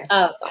 So, okay.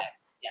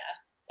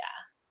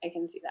 I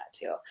can see that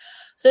too.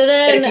 So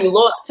then, but if you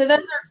look, go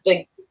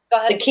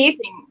ahead.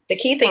 The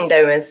key thing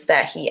though is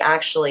that he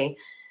actually,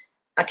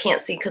 I can't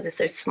see because it's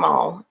so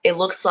small. It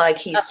looks like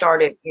he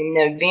started in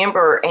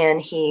November and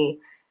he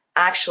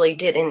actually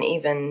didn't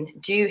even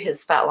do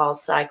his fat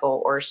loss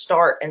cycle or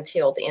start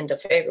until the end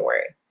of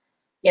February.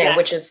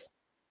 Which is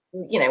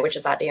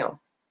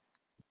ideal.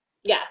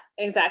 Yeah,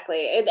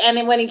 exactly.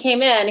 And when he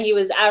came in, he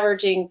was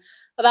averaging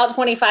about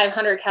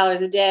 2,500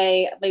 calories a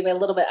day, maybe a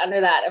little bit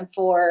under that. And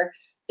for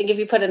think if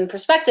you put it in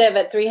perspective,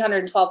 at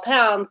 312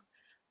 pounds,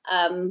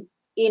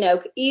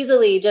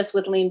 easily just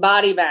with lean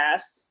body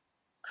mass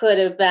could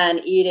have been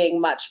eating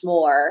much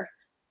more.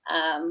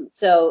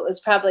 So it's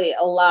probably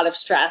a lot of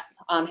stress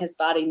on his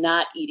body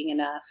not eating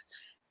enough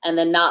and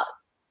then not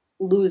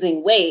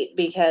losing weight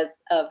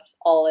because of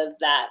all of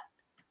that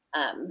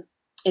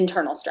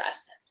internal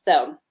stress.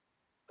 So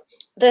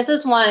this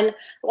is one. I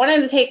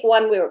wanted to take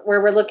one where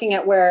we're looking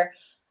at where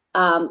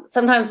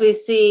sometimes we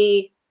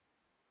see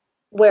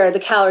where the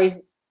calories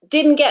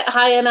didn't get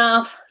high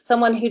enough,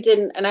 someone who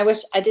didn't, and I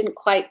wish I didn't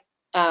quite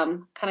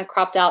kind of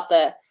cropped out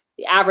the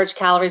average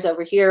calories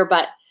over here,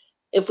 but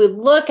if we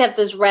look at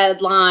this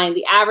red line,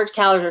 the average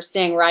calories are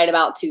staying right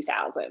about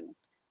 2,000.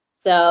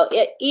 So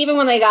even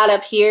when they got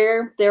up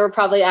here, they were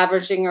probably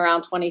averaging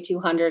around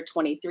 2,200,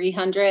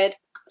 2,300.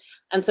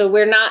 And so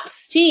we're not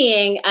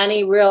seeing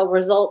any real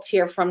results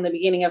here from the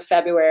beginning of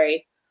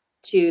February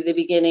to the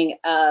beginning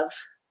of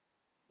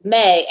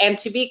May. And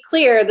to be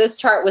clear, this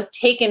chart was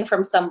taken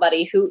from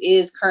somebody who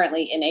is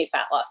currently in a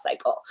fat loss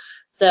cycle.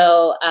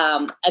 So,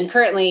 and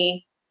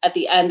currently at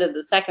the end of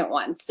the second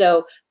one.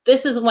 So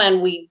this is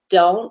when we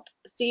don't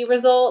see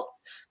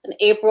results. In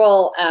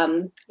April,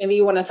 maybe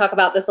you want to talk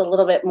about this a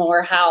little bit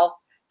more, how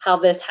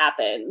this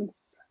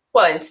happens.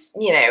 Well,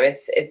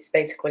 it's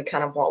basically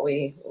kind of what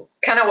we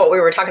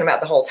were talking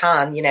about the whole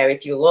time.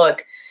 If you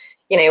look,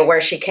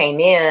 where she came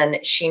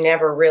in, she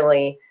never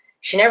really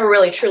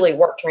truly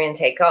worked her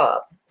intake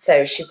up.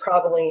 So she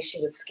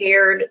was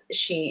scared.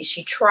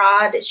 She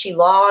tried, she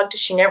logged,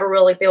 she never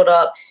really built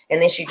up,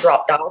 and then she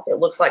dropped off, it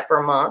looks like, for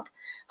a month.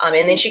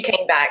 And then she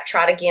came back,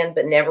 tried again,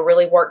 but never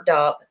really worked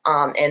up.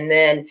 And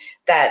then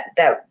that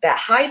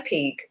high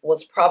peak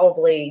was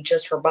probably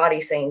just her body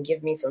saying,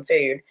 give me some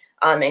food.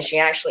 And she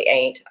actually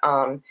ate.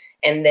 And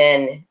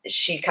then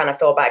she kind of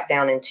fell back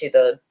down into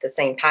the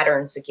same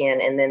patterns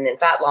again. And then in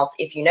fat loss,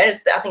 if you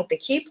notice, I think the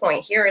key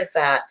point here is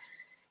that,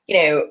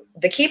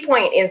 the key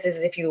point is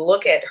if you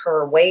look at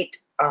her weight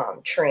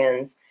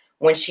trends,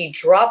 when she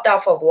dropped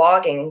off of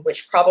logging,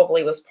 which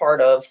probably was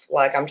part of,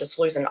 like, I'm just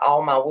losing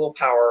all my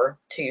willpower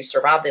to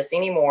survive this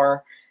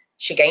anymore,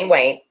 she gained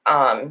weight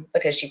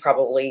because she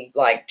probably,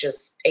 like,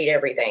 just ate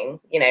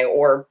everything,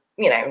 or,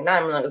 I'm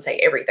not going to say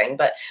everything,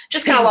 but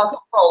just kind of lost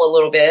control a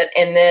little bit.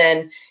 And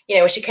then,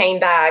 when she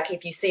came back,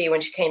 if you see, when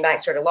she came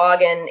back, started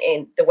logging,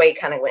 and the weight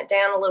kind of went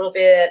down a little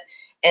bit.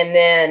 And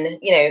then,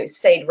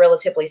 stayed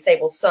relatively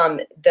stable some.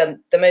 The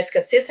most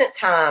consistent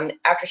time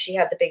after she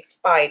had the big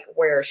spike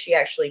where she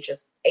actually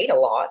just ate a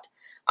lot,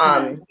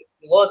 if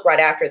you look right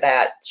after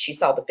that, she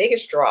saw the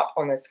biggest drop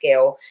on the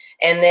scale,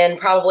 and then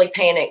probably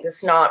panicked.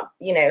 It's not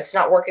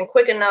working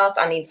quick enough.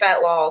 I need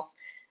fat loss.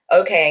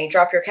 Okay,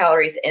 drop your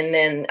calories. And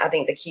then I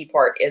think the key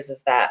part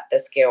is that the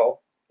scale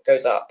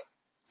goes up.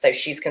 So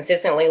she's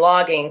consistently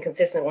logging,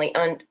 consistently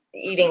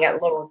eating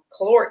at lower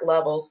caloric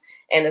levels,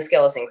 and the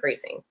scale is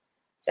increasing.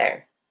 So.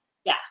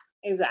 Yeah,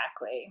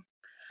 exactly.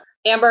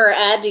 Amber or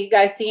Ed, do you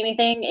guys see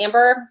anything?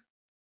 Amber?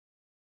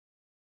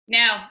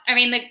 No, I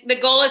mean, the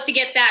goal is to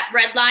get that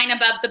red line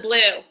above the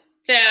blue.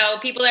 So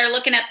people are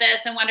looking at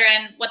this and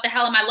wondering, what the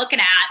hell am I looking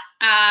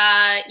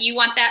at? You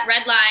want that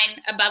red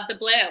line above the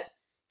blue.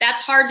 That's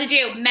hard to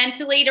do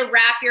mentally, to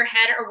wrap your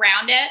head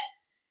around it,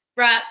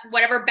 from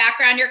whatever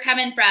background you're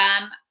coming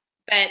from.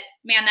 But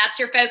man, that's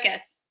your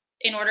focus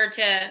in order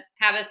to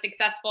have a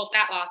successful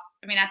fat loss.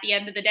 I mean, at the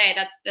end of the day,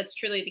 that's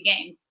truly the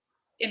game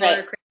in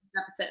order to create a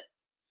deficit.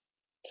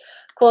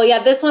 Cool.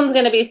 Yeah, this one's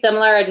going to be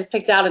similar. I just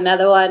picked out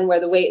another one where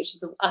the weight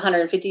is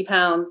 150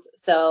 pounds.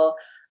 So,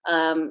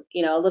 a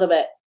little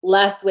bit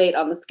less weight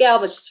on the scale,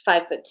 but just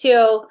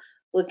 5'2",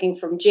 looking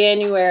from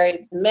January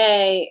to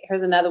May.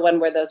 Here's another one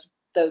where those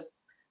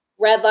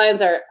red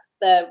lines are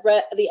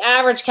the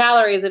average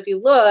calories, if you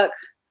look,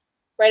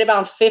 right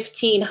about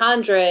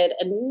 1,500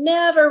 and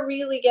never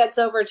really gets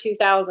over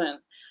 2,000.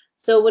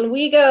 So when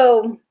we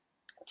go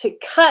to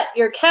cut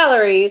your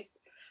calories,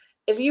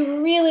 if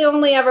you really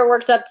only ever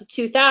worked up to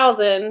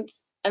 2,000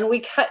 and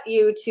we cut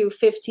you to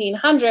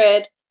 1,500,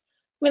 I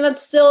mean,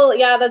 that's still,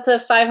 that's a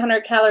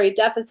 500 calorie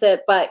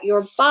deficit, but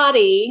your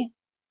body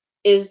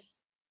is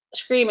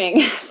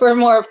screaming for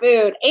more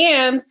food,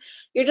 and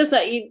you're just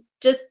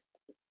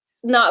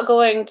not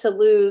going to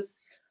lose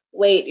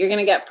weight. You're going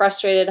to get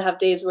frustrated, have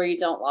days where you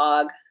don't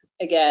log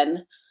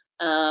again,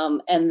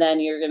 and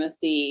then you're going to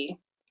see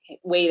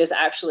weight is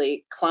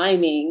actually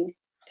climbing,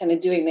 kind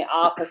of doing the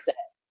opposite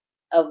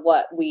of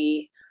what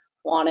we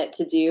want it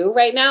to do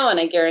right now, and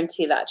I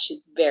guarantee that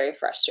she's very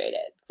frustrated.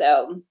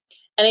 So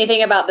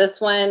anything about this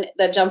one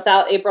that jumps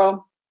out,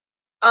 April?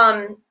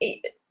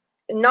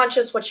 Not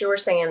just what you were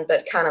saying,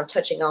 but kind of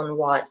touching on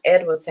what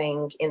Ed was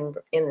saying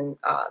in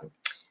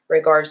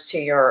regards to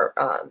your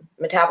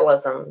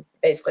metabolism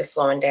basically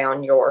slowing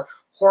down, your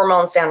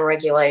hormones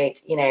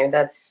downregulate.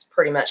 That's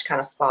pretty much kind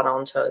of spot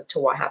on to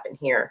what happened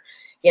here.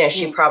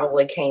 She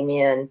probably came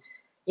in,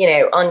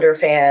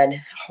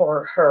 underfed.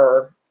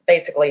 Her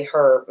basically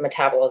her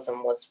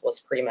metabolism was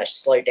pretty much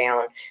slowed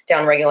down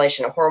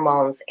regulation of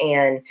hormones,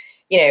 and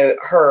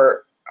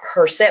her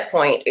set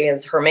point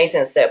is her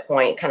maintenance set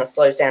point kind of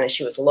slows down, and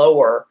she was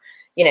lower,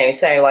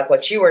 So like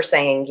what you were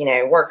saying,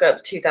 work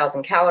up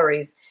 2,000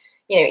 calories,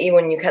 even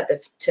when you cut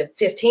to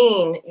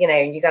 15,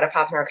 you got a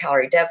 500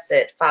 calorie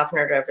deficit,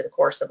 500 over the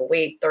course of a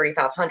week,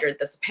 3,500,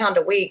 that's a pound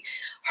a week.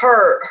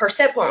 Her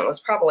set point was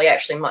probably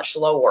actually much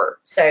lower.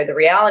 So the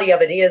reality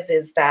of it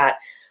is that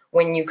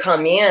when you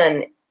come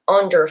in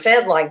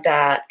underfed like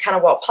that, kind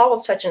of what Paul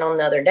was touching on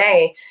the other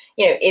day,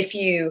 if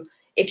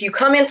you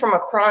come in from a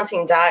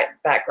quarantine diet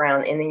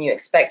background and then you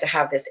expect to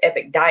have this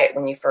epic diet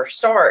when you first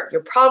start,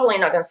 you're probably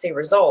not going to see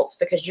results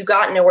because you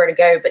got nowhere to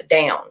go but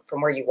down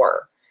from where you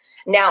were.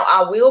 Now,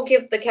 I will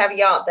give the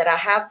caveat that I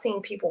have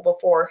seen people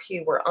before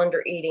who were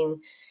under eating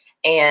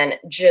and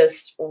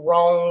just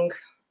wrong,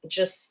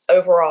 just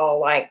overall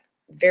like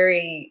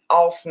very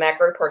off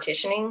macro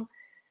partitioning,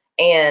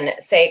 and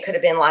say it could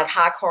have been like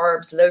high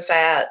carbs, low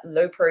fat,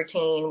 low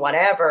protein,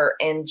 whatever,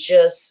 and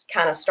just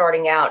kind of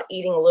starting out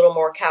eating a little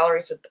more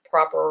calories with the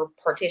proper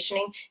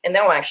partitioning, and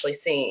they'll actually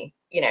see,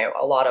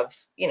 a lot of,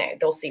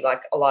 they'll see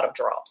like a lot of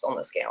drops on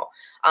the scale.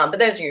 But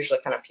those are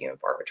usually kind of few and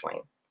far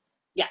between.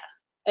 Yeah,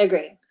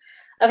 agreed.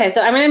 Okay,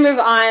 so I'm going to move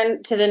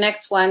on to the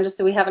next one just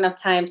so we have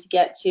enough time to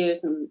get to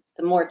some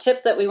more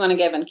tips that we want to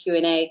give in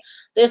Q&A.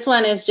 This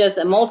one is just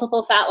a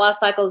multiple fat loss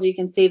cycles. You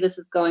can see this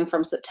is going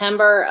from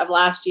September of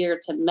last year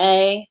to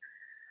May.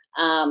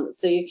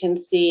 So you can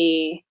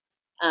see,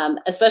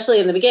 especially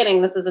in the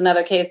beginning, this is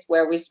another case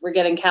where we're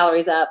getting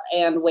calories up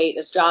and weight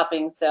is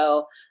dropping.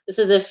 So this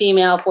is a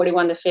female,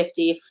 41 to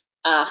 50,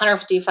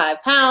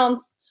 155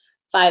 pounds,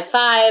 5'5".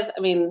 I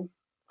mean,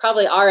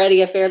 probably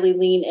already a fairly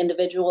lean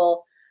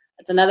individual.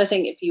 It's another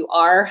thing, if you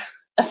are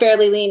a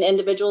fairly lean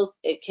individual,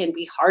 it can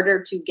be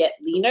harder to get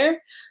leaner.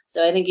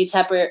 So I think you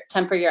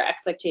temper your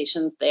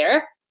expectations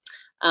there.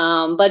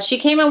 But she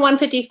came in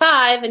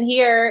 155, and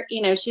here,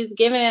 she's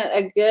given it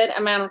a good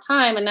amount of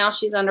time, and now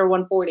she's under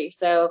 140.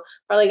 So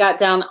probably got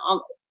down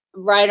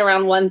right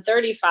around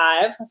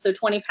 135, so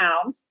 20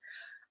 pounds.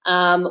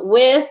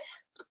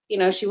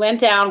 She went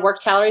down,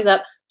 worked calories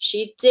up.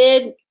 She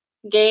did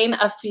gain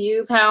a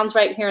few pounds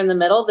right here in the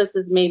middle. This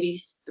is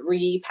maybe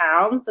 3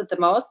 pounds at the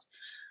most.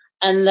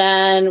 And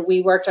then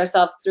we worked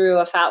ourselves through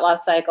a fat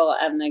loss cycle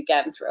and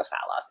again through a fat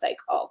loss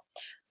cycle.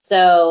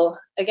 So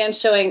again,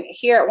 showing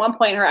here at one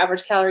point her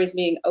average calories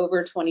being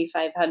over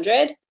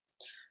 2,500.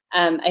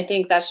 I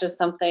think that's just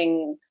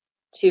something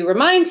to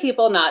remind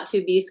people not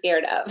to be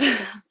scared of.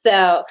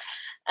 So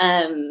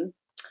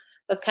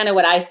that's kind of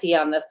what I see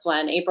on this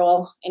one.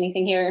 April,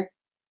 anything here?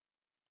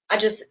 I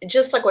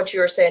just like what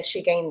you were saying,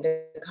 she gained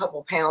a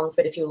couple pounds,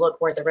 but if you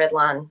look where the red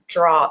line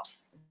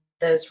drops,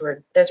 those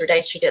were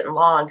days she didn't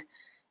log,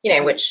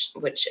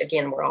 which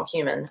again, we're all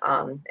human,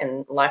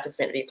 and life is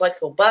meant to be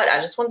flexible. But I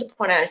just wanted to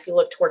point out, if you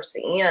look towards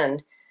the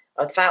end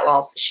of fat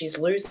loss, she's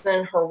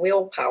losing her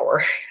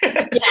willpower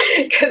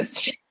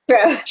because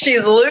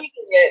she's losing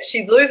it.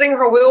 She's losing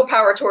her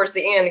willpower towards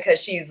the end because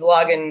she's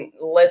logging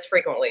less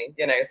frequently,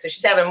 so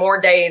she's having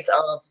more days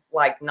of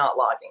like not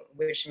logging,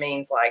 which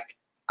means like,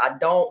 I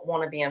don't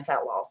want to be in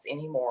fat loss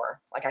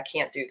anymore. Like, I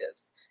can't do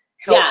this.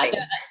 Help me.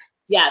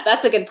 Yeah,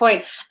 that's a good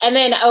point. And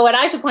then what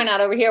I should point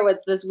out over here with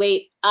this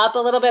weight up a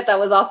little bit, that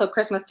was also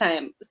Christmas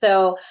time.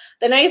 So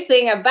the nice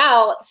thing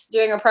about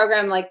doing a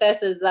program like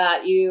this is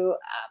that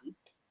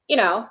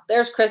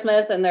there's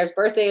Christmas and there's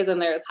birthdays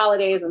and there's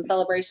holidays and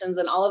celebrations,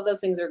 and all of those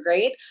things are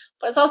great.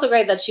 But it's also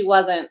great that she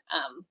wasn't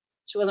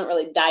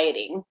really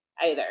dieting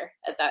either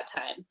at that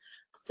time.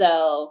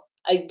 So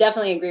I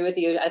definitely agree with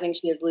you. I think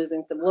she is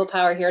losing some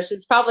willpower here.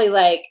 She's probably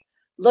like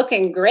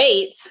looking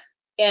great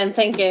and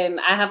thinking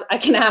I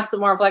can have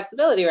some more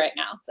flexibility right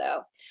now.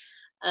 So,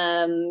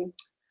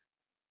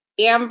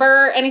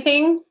 Amber,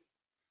 anything?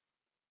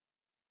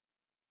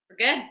 We're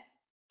good.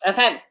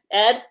 Okay,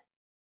 Ed?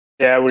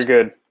 Yeah, we're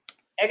good.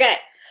 Okay,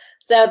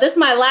 so this is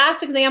my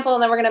last example,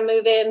 and then we're going to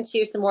move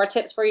into some more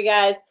tips for you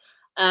guys.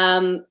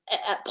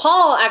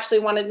 Paul actually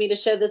wanted me to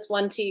show this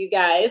one to you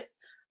guys.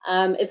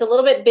 It's a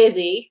little bit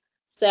busy,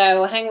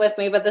 so hang with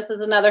me, but this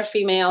is another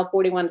female,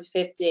 41 to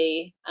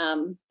 50.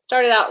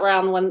 Started out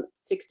around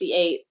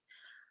 168.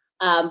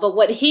 But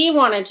what he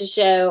wanted to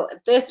show,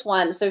 this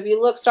one, so if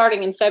you look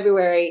starting in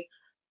February,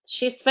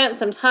 she spent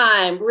some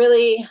time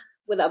really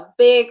with a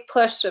big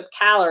push of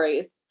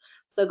calories.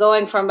 So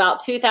going from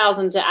about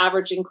 2,000 to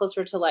averaging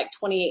closer to like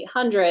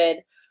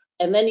 2,800.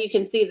 And then you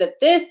can see that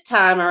this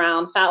time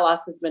around, fat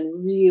loss has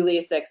been really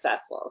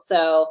successful.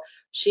 So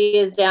she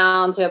is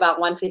down to about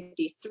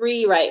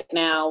 153 right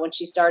now when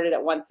she started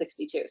at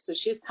 162. So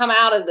she's come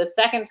out of the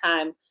second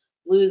time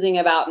losing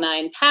about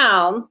 9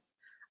 pounds.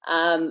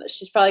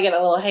 She's probably getting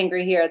a little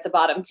hangry here at the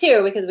bottom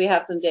too, because we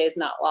have some days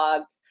not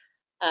logged.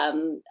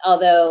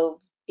 Although,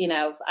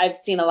 I've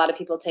seen a lot of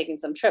people taking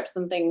some trips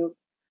and things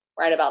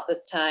right about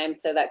this time,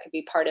 so that could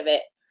be part of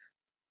it.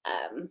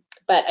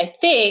 But I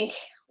think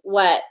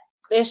what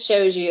this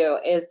shows you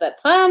is that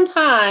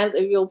sometimes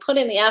if you'll put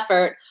in the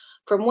effort,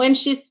 from when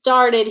she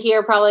started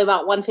here, probably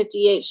about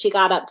 158, she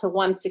got up to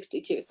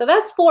 162. So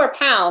that's 4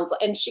 pounds,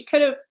 and she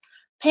could have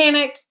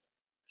panicked,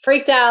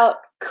 freaked out,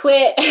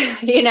 quit,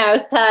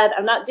 said,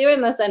 I'm not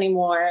doing this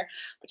anymore.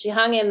 But she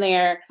hung in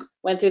there,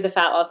 went through the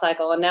fat loss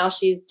cycle, and now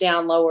she's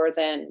down lower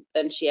than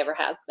she ever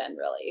has been,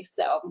 really.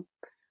 So,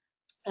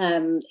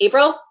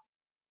 April?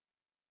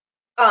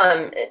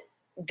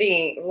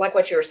 Like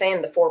what you were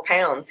saying, the 4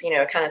 pounds,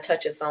 kind of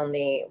touches on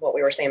what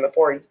we were saying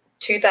before.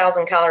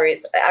 2,000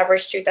 calories,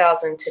 average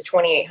 2,000 to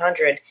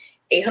 2,800,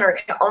 800,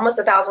 almost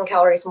 1,000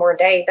 calories more a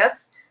day.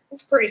 That's a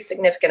pretty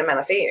significant amount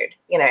of food,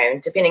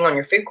 depending on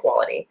your food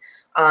quality.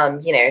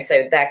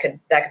 So that could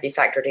be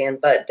factored in.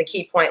 But the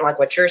key point, like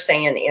what you're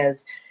saying,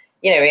 is,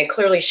 it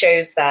clearly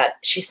shows that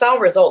she saw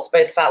results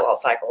both fat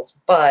loss cycles,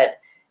 but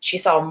she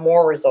saw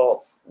more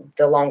results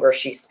the longer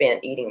she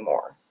spent eating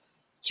more.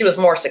 She was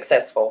more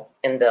successful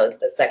in the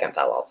second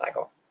fat loss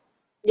cycle.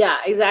 Yeah,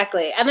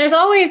 exactly. And there's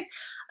always,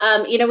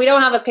 we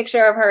don't have a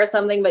picture of her or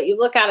something, but you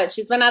look at it,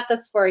 she's been at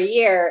this for a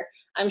year.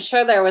 I'm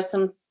sure there was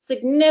some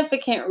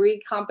significant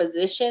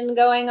recomposition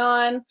going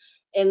on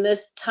in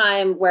this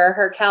time where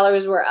her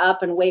calories were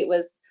up and weight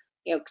was,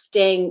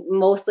 staying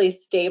mostly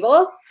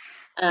stable.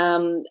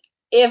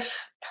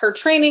 If her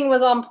training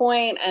was on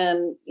point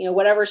and,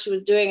 whatever she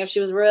was doing, if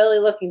she was really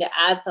looking to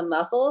add some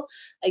muscle,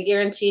 I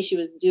guarantee she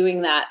was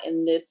doing that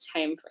in this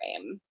time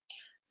frame.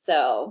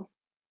 So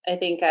I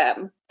think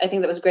that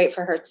was great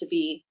for her to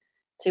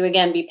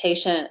again be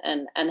patient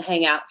and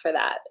hang out for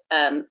that.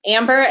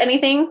 Amber,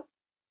 anything?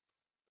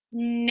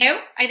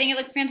 Nope. I think it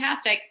looks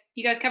fantastic.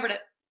 You guys covered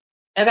it.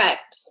 Okay.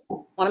 Just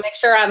want to make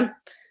sure I'm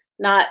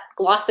not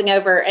glossing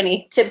over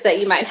any tips that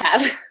you might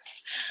have.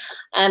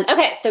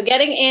 Okay, so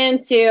getting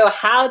into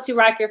how to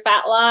rock your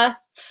fat loss.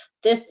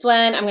 This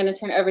one I'm going to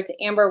turn over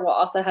to Amber. We'll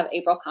also have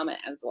April comment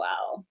as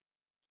well.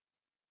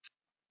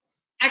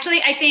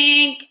 Actually, I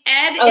think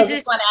Ed is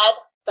this one Ed?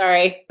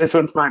 Sorry. This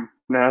one's mine.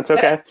 No, it's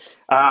okay.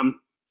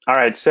 All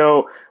right,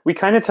 so we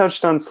kind of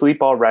touched on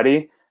sleep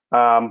already,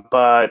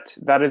 but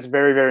that is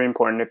very, very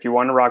important. If you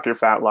want to rock your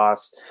fat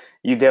loss,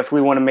 you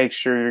definitely want to make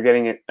sure you're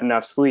getting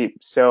enough sleep.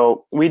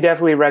 So we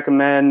definitely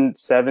recommend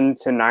 7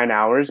 to 9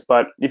 hours,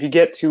 but if you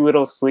get too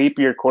little sleep,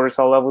 your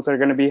cortisol levels are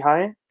going to be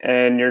high,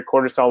 and your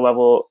cortisol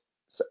level,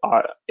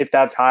 if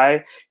that's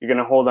high, you're going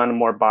to hold on to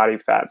more body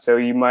fat. So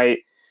you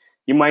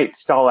might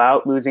stall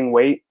out losing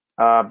weight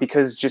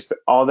because just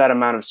all that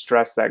amount of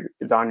stress that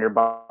is on your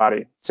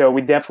body. So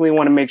we definitely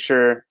want to make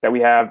sure that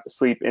we have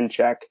sleep in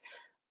check.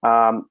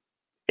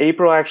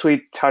 April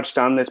actually touched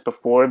on this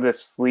before, the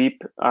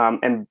sleep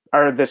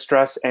or the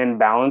stress and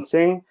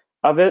balancing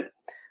of it.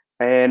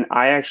 And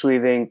I actually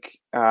think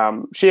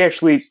she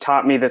actually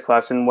taught me this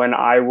lesson when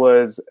I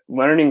was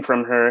learning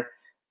from her.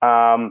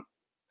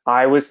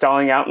 I was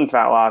stalling out in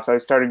fat loss. I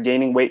started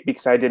gaining weight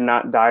because I did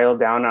not dial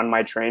down on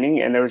my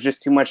training, and there was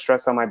just too much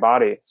stress on my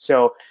body.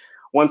 So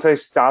once I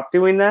stopped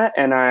doing that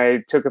and I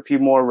took a few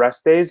more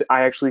rest days,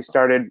 I actually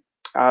started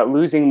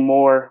losing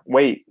more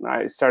weight.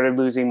 I started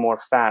losing more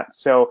fat.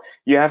 So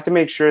you have to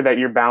make sure that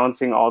you're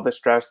balancing all the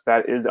stress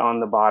that is on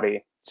the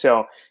body.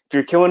 So if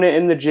you're killing it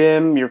in the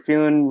gym, you're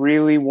feeling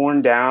really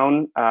worn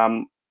down,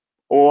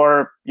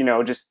 or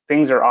just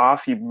things are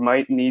off, you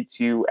might need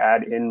to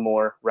add in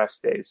more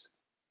rest days.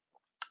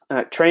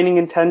 Training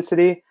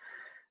intensity,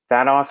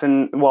 that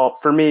often, well,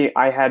 for me,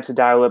 I had to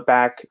dial it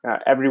back.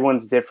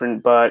 Everyone's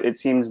different, but it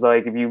seems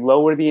like if you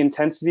lower the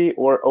intensity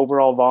or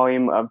overall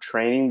volume of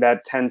training,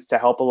 that tends to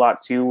help a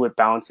lot too with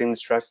balancing the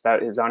stress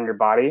that is on your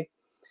body.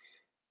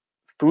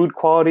 Food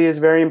quality is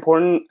very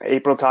important.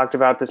 April talked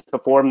about this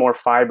before, more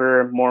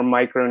fiber, more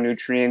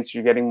micronutrients,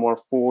 you're getting more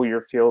full,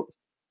 you're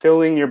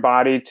filling your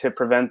body to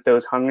prevent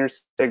those hunger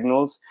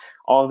signals.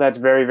 All of that's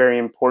very, very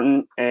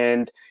important,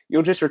 and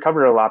you'll just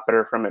recover a lot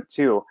better from it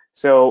too.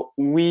 So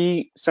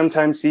we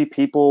sometimes see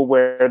people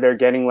where they're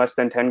getting less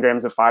than 10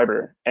 grams of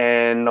fiber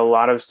and a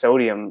lot of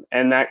sodium,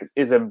 and that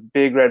is a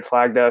big red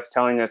flag to us,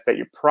 telling us that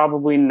you're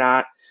probably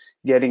not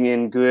getting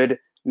in good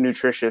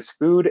nutritious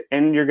food,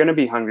 and you're going to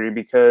be hungry,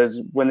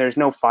 because when there's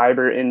no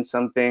fiber in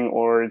something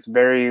or it's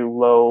very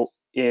low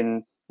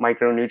in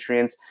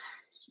micronutrients,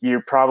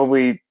 you're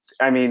probably,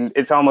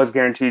 it's almost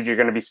guaranteed you're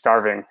going to be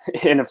starving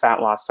in a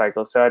fat loss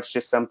cycle. So that's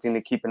just something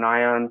to keep an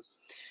eye on.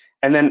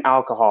 And then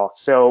alcohol.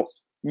 So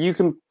you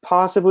can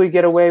possibly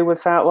get away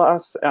with fat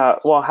loss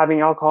while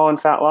having alcohol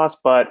and fat loss,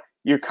 but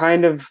you're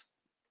kind of,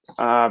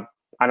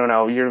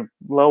 you're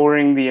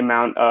lowering the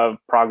amount of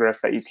progress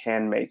that you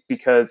can make,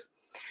 because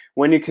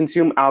when you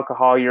consume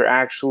alcohol, your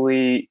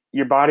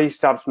body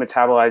stops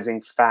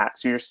metabolizing fat.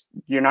 So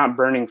you're not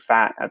burning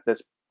fat at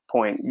this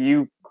point.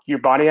 Your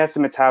body has to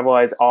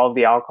metabolize all of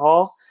the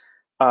alcohol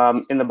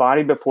in the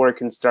body before it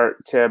can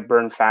start to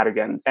burn fat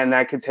again. And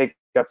that could take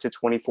up to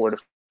 24 to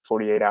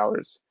 48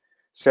 hours.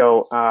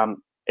 So,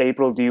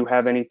 April, do you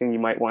have anything you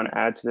might want to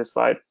add to this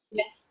slide?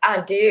 Yes,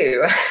 I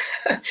do.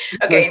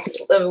 Okay,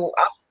 so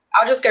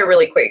I'll just go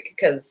really quick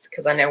because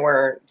I know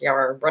we're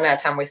running out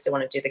of time. We still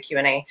want to do the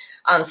Q&A.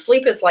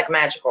 Sleep is like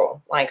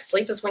magical. Like,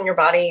 sleep is when your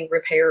body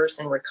repairs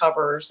and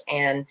recovers,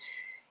 and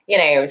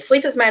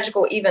sleep is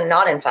magical even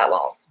not in fat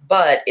loss,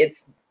 but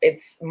it's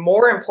it's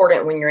more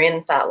important when you're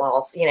in fat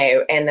loss,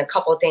 and a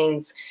couple of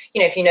things,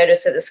 if you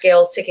notice that the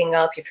scale's ticking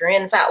up, if you're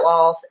in fat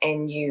loss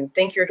and you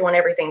think you're doing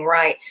everything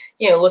right,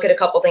 look at a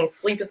couple of things.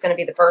 Sleep is going to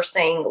be the first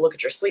thing. Look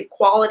at your sleep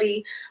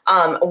quality.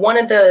 One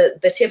of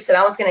the tips that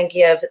I was going to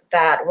give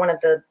that one of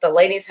the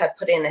ladies had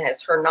put in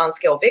as her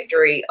non-scale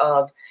victory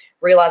of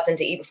realizing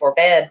to eat before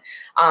bed.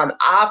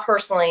 I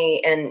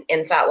personally,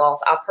 in fat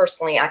loss,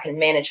 I can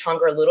manage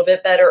hunger a little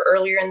bit better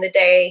earlier in the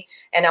day,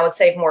 and I would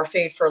save more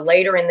food for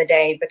later in the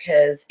day,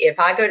 because if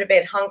I go to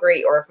bed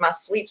hungry or if my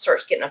sleep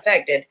starts getting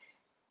affected,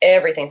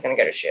 everything's going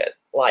to go to shit.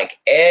 Like,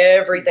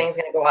 everything's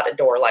going to go out the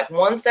door. Like,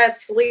 once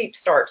that sleep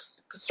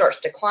starts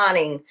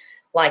declining,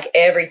 like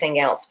everything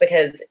else,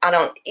 because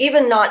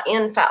even not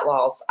in fat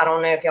loss, I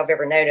don't know if y'all have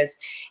ever noticed,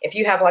 if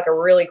you have like a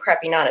really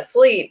crappy night of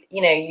sleep,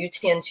 you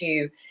tend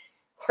to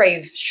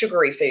crave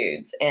sugary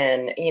foods,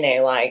 and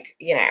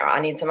I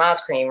need some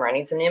ice cream, or I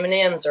need some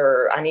M&Ms,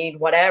 or I need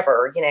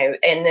whatever,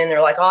 and then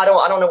they're like, oh, I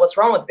don't know what's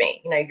wrong with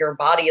me. Your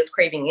body is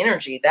craving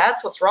energy.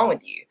 That's what's wrong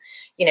with you.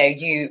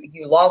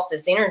 You lost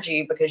this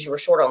energy because you were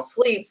short on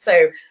sleep.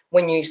 So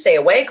when you stay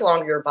awake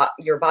longer,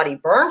 your body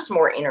burns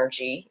more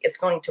energy. It's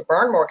going to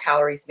burn more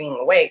calories being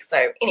awake.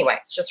 So anyway,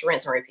 it's just a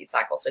rinse and repeat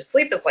cycle. So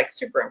sleep is like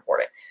super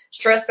important.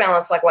 Stress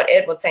balance, like what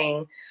Ed was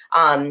saying.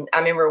 I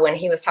remember when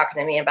he was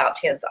talking to me about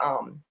his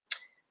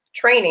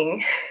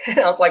training,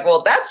 and I was like,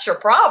 well, that's your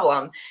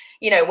problem.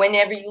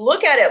 Whenever you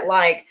look at it,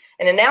 like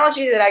an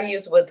analogy that I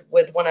use with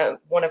one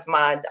of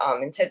my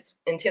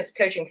intensive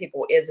coaching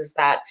people is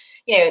that,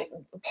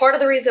 part of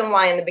the reason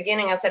why in the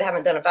beginning I said I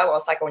haven't done a fat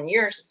loss cycle in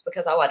years is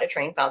because I like to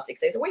train 5-6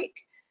 days a week.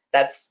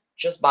 That's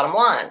just bottom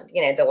line.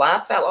 The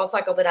last fat loss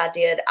cycle that I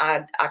did,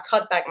 I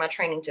cut back my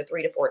training to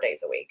 3 to 4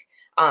 days a week.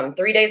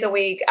 3 days a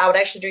week. I would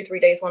actually do 3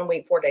 days one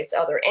week, 4 days the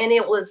other, and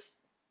it was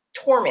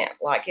torment.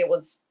 Like, it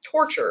was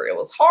torture. It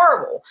was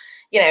horrible,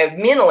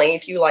 mentally,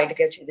 if you like to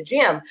go to the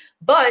gym,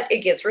 but it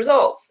gets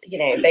results.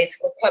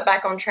 Basically cut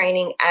back on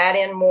training, add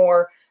in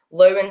more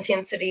low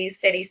intensity,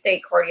 steady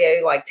state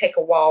cardio, like take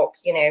a walk.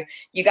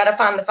 You got to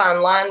find the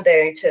fine line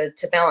though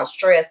to balance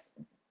stress.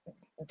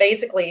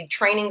 Basically,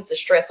 training's the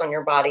stress on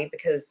your body,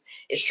 because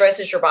it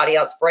stresses your body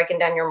out. It's breaking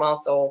down your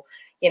muscle,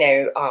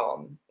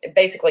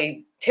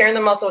 basically tearing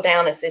the muscle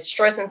down. It's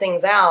stressing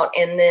things out,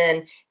 and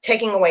then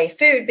taking away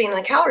food, being in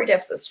a calorie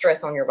deficit,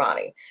 stress on your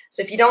body.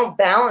 So if you don't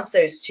balance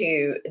those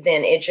two,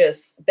 then it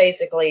just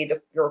basically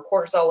your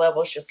cortisol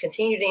levels just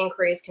continue to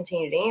increase,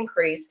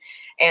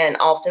 and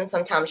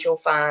sometimes you'll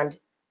find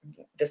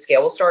the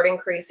scale will start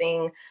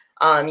increasing.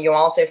 You'll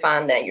also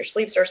find that your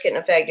sleep starts getting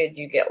affected.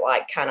 You get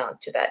like kind of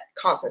to that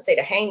constant state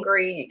of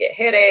hangry. You get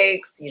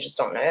headaches. You just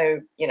don't know.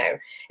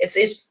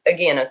 It's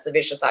again, it's a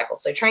vicious cycle.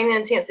 So training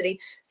intensity,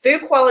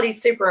 food quality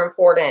is super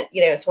important.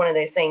 It's one of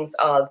those things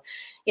of,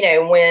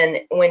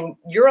 when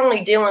you're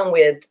only dealing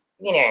with,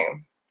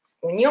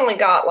 when you only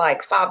got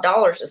like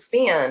 $5 to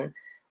spend,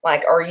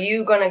 like, are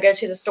you going to go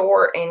to the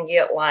store and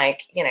get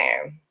like,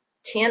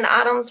 10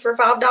 items for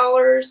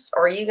 $5,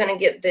 or are you going to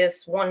get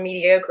this one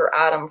mediocre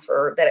item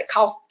that it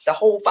costs the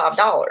whole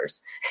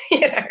 $5?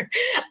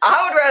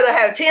 I would rather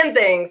have 10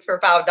 things for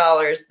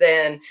 $5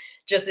 than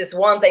just this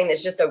one thing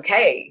that's just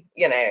okay,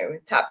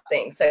 type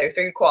thing. So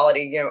food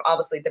quality,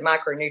 obviously the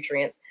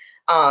micronutrients,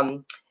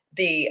 I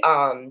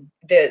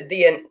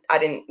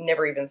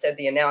never even said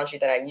the analogy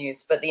that I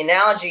used, but the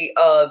analogy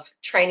of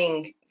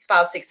training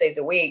 5-6 days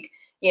a week,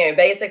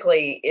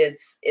 basically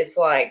it's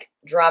like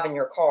driving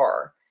your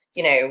car.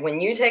 When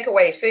you take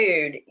away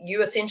food,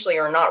 you essentially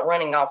are not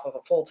running off of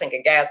a full tank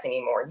of gas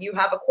anymore. You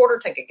have a quarter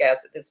tank of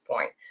gas at this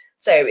point.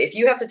 So if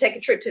you have to take a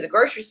trip to the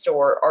grocery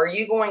store, are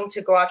you going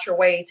to go out your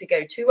way to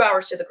go 2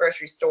 hours to the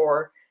grocery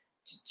store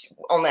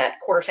on that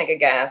quarter tank of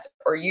gas,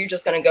 or are you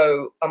just going to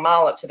go a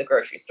mile up to the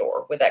grocery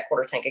store with that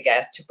quarter tank of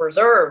gas to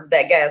preserve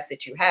that gas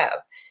that you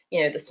have?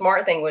 The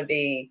smart thing would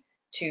be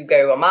to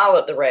go a mile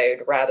up the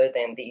road rather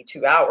than the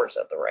 2 hours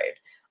up the road.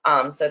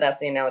 So that's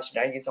the analogy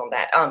that I use on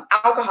that.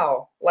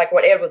 Alcohol, like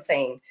what Ed was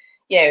saying,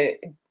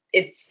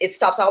 it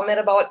stops all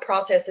metabolic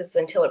processes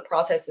until it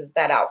processes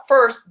that out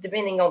first,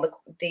 depending on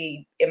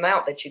the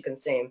amount that you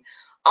consume.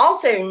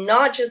 Also,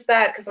 not just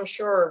that, because I'm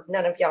sure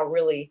none of y'all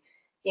really,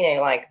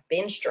 like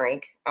binge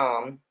drink,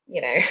 to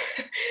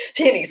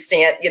any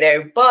extent,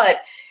 but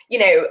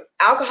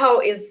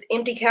alcohol is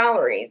empty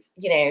calories,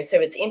 so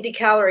it's empty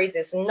calories.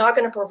 It's not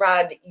going to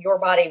provide your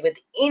body with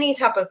any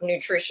type of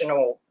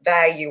nutritional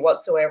value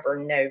whatsoever,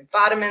 no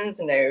vitamins,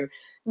 no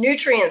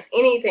nutrients,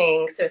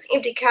 anything. So it's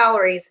empty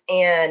calories,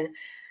 and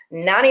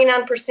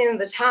 99% of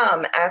the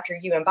time after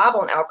you imbibe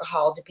on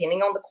alcohol,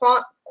 depending on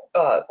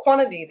the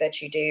quantity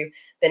that you do,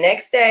 the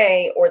next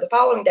day or the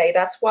following day,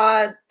 that's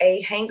why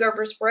a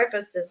hangover's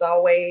breakfast is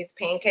always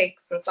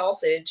pancakes and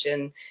sausage,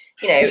 and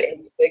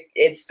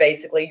it's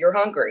basically you're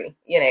hungry,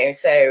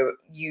 so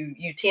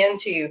you tend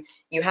to,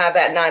 you have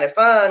that night of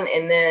fun,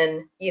 and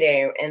then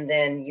you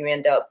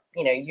end up,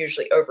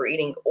 usually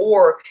overeating.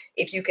 Or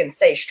if you can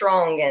stay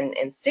strong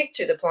and stick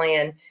to the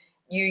plan,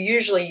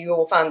 you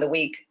will find the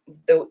week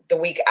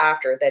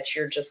after that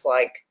you're just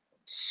like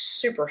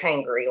super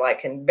hangry, like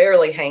can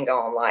barely hang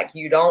on, like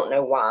you don't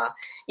know why,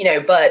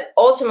 but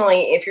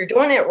ultimately, if you're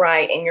doing it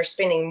right and you're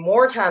spending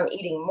more time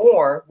eating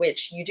more,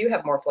 which you do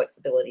have more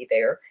flexibility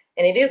there,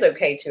 and it is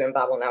okay to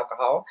imbibe on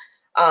alcohol.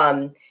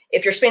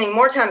 If you're spending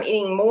more time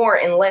eating more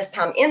and less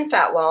time in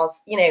fat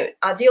loss,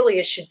 ideally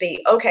it should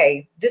be,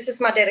 okay, this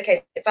is my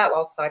dedicated fat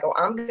loss cycle.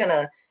 I'm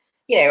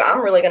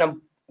really going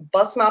to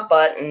bust my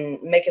butt and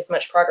make as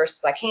much progress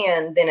as I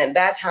can. Then at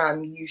that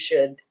time,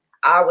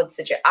 I would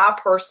suggest, I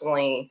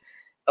personally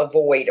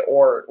avoid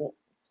or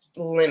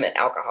limit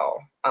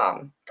alcohol,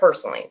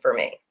 personally for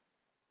me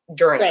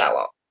during fat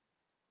loss.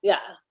 Yeah.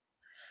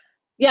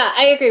 Yeah,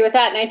 I agree with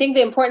that. And I think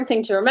the important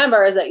thing to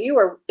remember is that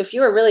if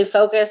you were really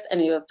focused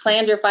and you have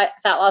planned your fat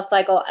loss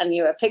cycle and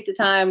you have picked a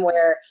time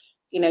where,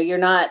 you're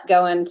not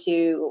going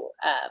to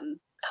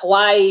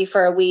Hawaii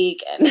for a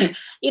week and,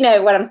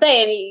 what I'm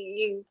saying,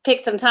 you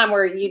pick some time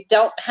where you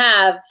don't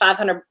have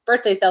 500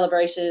 birthday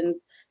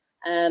celebrations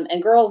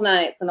and girls'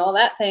 nights and all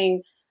that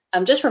thing.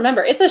 Just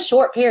remember, it's a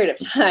short period of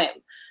time.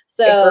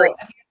 So,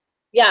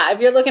 if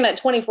you're looking at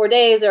 24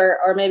 days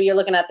or maybe you're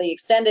looking at the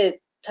extended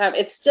time,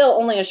 it's still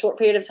only a short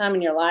period of time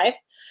in your life.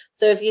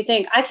 So if you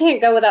think I can't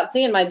go without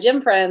seeing my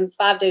gym friends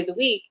 5 days a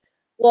week,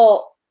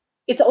 well,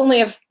 it's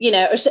only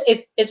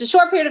it's a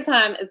short period of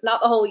time. It's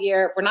not the whole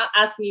year. We're not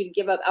asking you to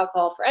give up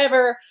alcohol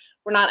forever.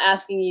 We're not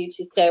asking you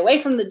to stay away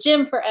from the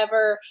gym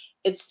forever.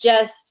 It's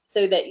just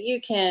so that you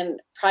can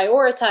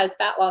prioritize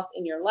fat loss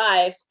in your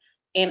life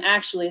and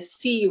actually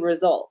see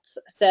results.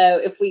 So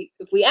if we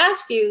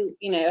ask you,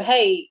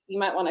 hey, you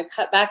might want to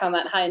cut back on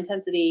that high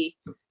intensity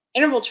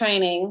interval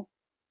training,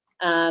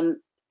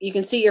 you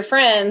can see your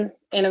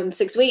friends in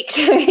 6 weeks,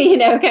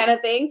 kind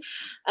of thing.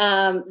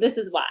 This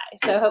is why.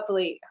 So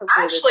hopefully.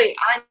 Actually,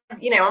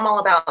 I'm all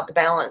about the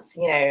balance.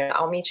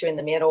 I'll meet you in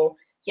the middle.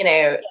 You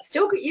could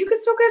still go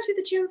to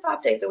the gym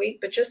 5 days a week,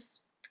 but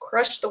just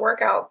crush the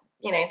workout,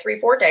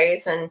 3-4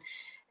 days and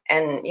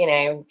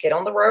get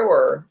on the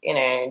rower,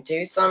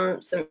 do some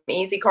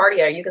easy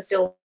cardio. You can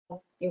still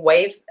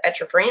wave at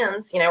your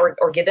friends,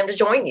 or get them to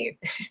join you.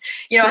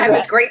 I have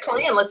this great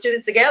plan. Let's do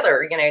this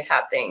together,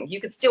 type thing.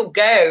 You could still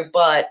go,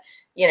 but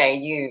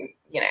exactly.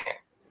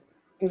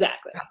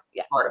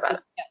 Yeah. Part about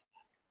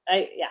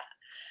it.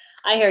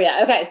 I hear you.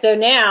 Okay, so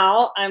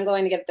now I'm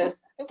going to get this.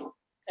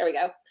 There we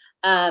go.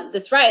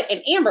 This right,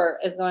 and Amber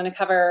is going to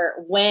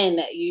cover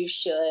when you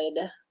should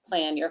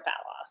plan your fat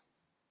loss.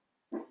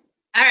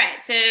 All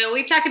right, so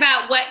we've talked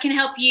about what can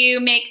help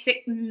you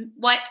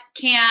what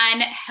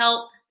can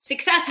help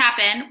success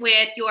happen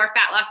with your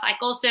fat loss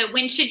cycle. So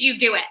when should you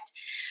do it?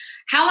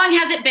 How long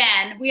has it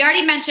been? We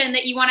already mentioned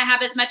that you want to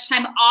have as much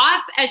time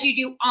off as you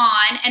do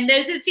on, and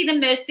those that see the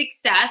most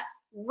success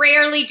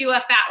rarely do a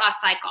fat loss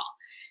cycle.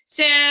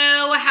 So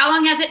how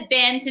long has it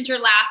been since your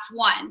last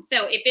one?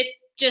 So if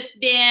it's just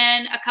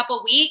been a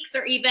couple weeks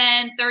or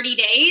even 30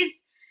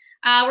 days,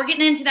 we're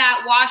getting into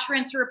that wash,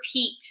 rinse,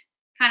 repeat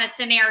kind of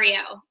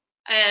scenario.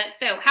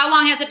 So how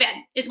long has it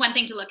been is one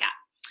thing to look at.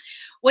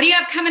 What do you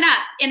have coming up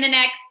in the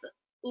next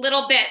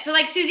little bit? So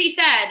like Susie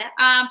said,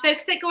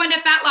 folks that go into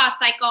fat loss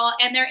cycle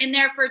and they're in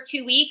there for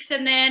 2 weeks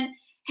and then,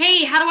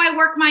 hey, how do I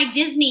work my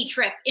Disney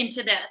trip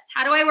into this?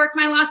 How do I work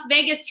my Las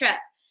Vegas trip?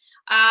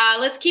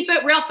 Let's keep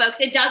it real,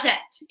 folks. It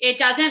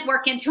doesn't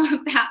work into a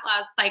fat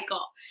loss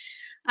cycle.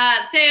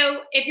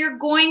 So if you're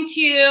going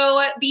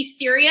to be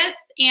serious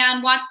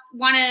and want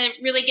to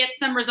really get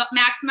some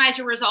maximize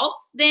your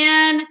results,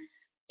 then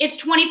it's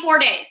 24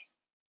 days.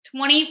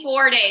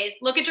 24 days.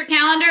 Look at your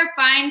calendar,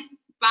 find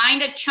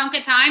a chunk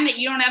of time that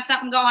you don't have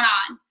something going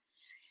on.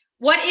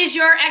 What is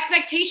your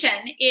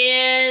expectation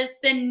is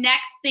the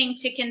next thing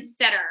to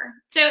consider.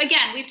 So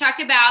again, we've talked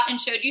about and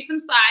showed you some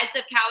slides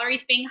of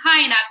calories being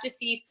high enough to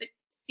see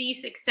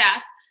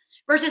success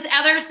versus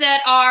others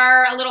that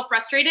are a little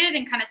frustrated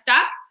and kind of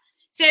stuck.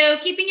 So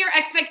keeping your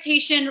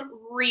expectation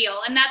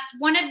real. And that's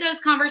one of those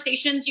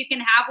conversations you can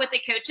have with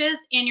the coaches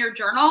in your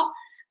journal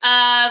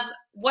of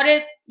what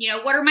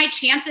are my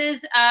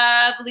chances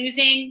of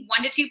losing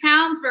 1 to 2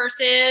 pounds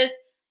versus,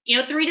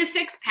 3 to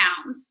 6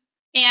 pounds,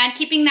 and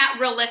keeping that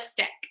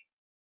realistic.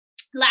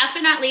 Last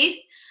but not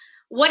least,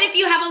 what if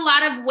you have a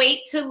lot of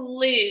weight to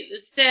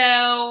lose? So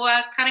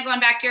kind of going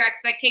back to your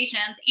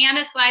expectations, and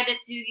a slide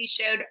that Susie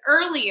showed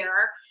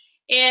earlier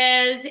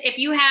is if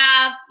you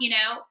have,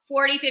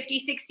 40, 50,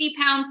 60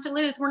 pounds to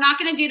lose, we're not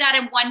going to do that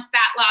in one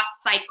fat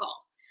loss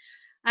cycle.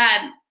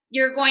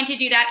 You're going to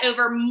do that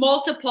over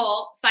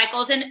multiple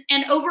cycles and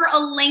over a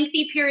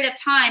lengthy period of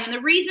time. And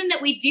the reason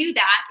that we do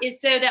that is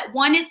so that,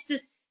 one, it's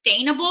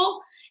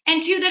sustainable,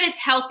 and two, that it's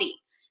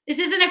healthy. This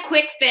isn't a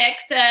quick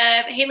fix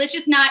of, hey, let's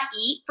just not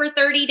eat for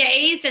 30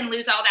 days and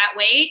lose all that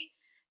weight.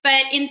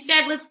 But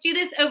instead, let's do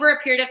this over a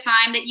period of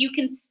time that you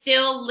can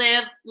still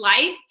live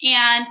life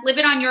and live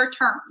it on your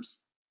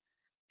terms.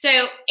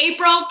 So,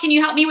 April, can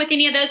you help me with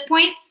any of those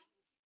points?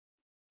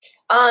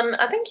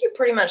 I think you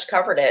pretty much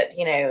covered it.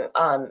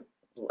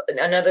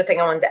 Another thing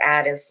I wanted to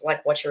add is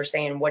like what you were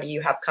saying, what do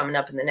you have coming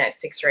up in the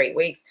next 6 or 8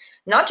 weeks?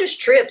 Not just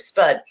trips,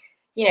 but,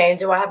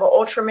 do I have an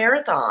ultra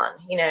marathon?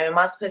 Am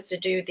I supposed to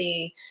do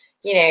the,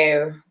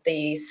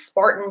 the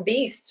Spartan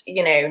Beast,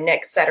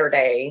 next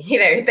Saturday,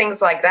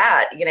 things like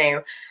that.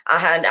 I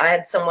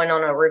had someone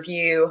on a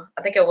review,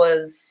 I think it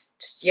was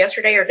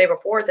yesterday or day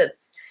before,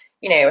 that's,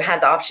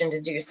 had the option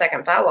to do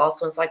second fat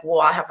loss, was like,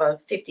 well, I have a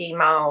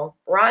 50-mile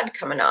ride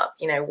coming up.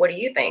 What do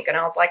you think? And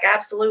I was like,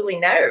 absolutely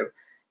no.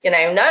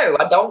 No,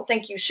 I don't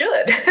think you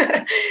should.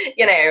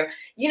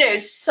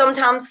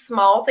 Sometimes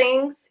small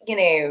things,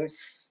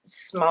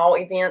 small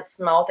events,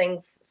 small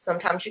things,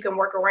 sometimes you can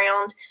work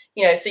around,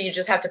 so you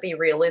just have to be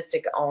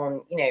realistic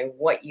on,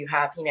 what you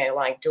have,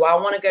 like, do I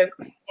want to go,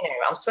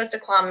 I'm supposed to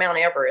climb Mount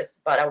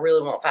Everest, but I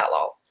really want fat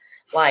loss.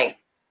 Like,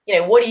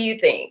 what do you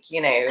think?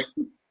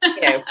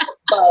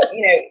 But,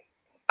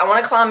 I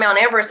want to climb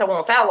Mount Everest, I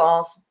want fat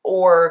loss,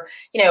 or,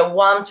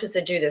 well, I'm supposed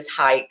to do this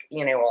hike,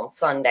 on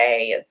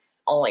Sunday. It's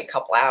only a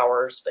couple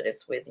hours, but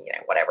it's with,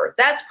 whatever.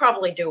 That's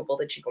probably doable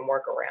that you can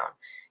work around,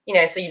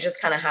 so you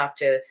just kind of have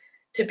to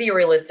be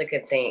realistic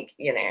and think,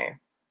 is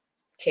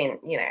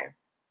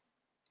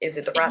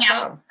it the right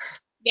time?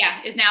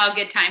 Yeah, is now a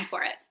good time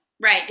for it.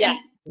 Right. Yeah.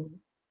 Go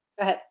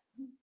ahead.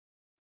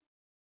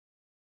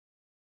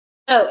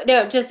 Oh,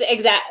 no, just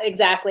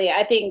exactly.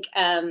 I think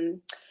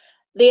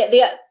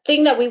the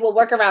thing that we will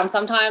work around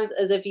sometimes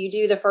is if you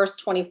do the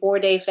first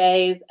 24-day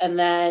phase and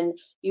then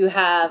you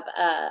have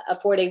a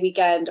 4-day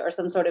weekend or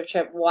some sort of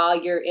trip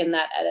while you're in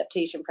that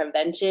adaptation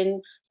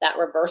prevention, that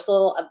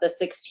reversal of the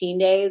 16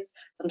 days,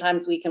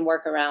 sometimes we can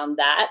work around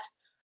that.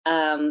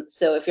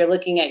 So if you're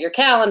looking at your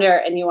calendar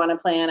and you want to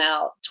plan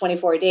out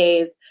 24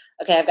 days,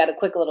 okay, I've got a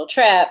quick little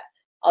trip,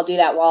 I'll do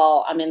that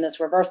while I'm in this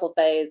reversal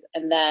phase,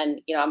 and then,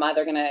 I'm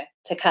either going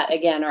to cut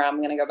again or I'm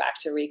going to go back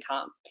to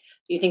recomp.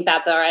 Do you think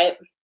that's all right?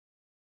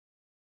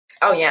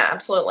 Oh yeah,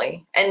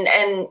 absolutely.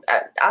 And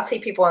I see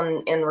people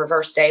in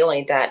reverse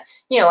daily that,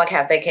 like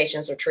have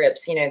vacations or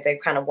trips, they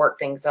kind of work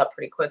things up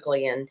pretty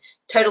quickly and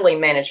totally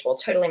manageable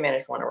in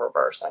a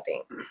reverse, I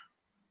think.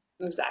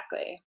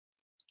 Exactly.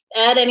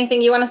 Ed,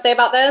 anything you want to say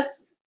about this?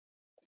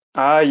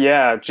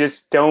 Yeah,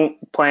 just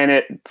don't plan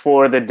it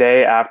for the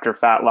day after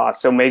fat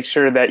loss. So make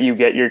sure that you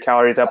get your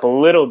calories up a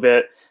little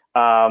bit,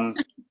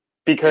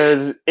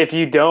 because if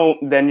you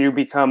don't, then you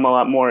become a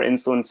lot more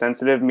insulin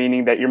sensitive,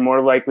 meaning that you're more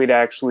likely to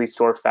actually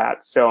store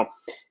fat. So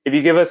if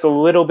you give us a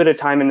little bit of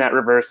time in that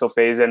reversal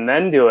phase and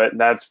then do it,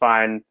 that's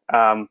fine.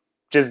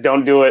 Just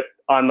don't do it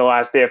on the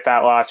last day of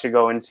fat loss. You're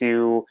going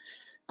to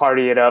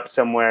party it up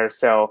somewhere.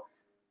 So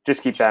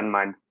just keep that in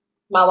mind.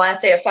 My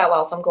last day of fat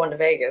loss, I'm going to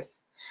Vegas.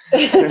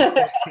 I'm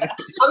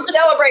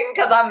celebrating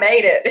because I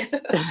made it.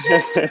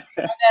 I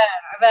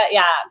bet,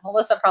 yeah.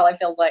 Melissa probably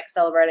feels like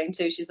celebrating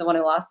too. She's the one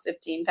who lost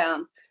 15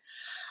 pounds.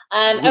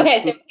 Okay,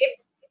 so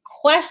it's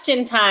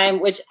question time,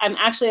 which I'm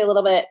actually a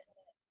little bit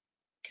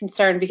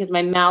concerned because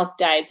my mouse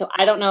died. So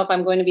I don't know if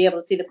I'm going to be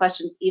able to see the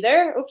questions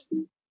either. Oops.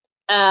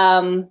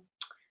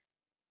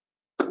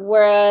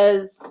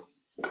 Whereas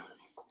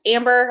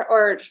Amber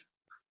or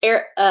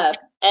Ed,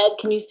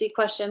 can you see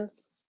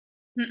questions?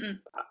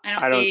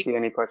 I don't see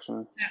any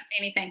questions. I don't see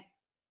anything.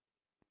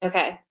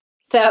 Okay.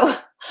 So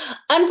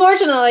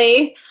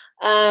unfortunately,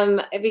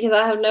 because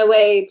I have no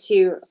way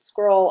to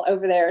scroll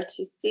over there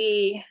to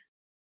see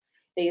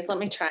these, let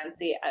me try and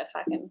see if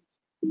I can.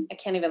 I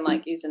can't even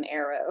use an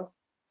arrow.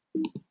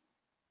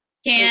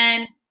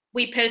 Can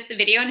we post the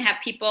video and have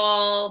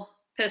people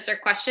post their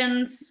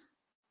questions?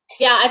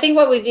 Yeah, I think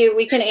what we do,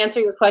 we can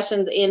answer your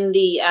questions in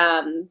the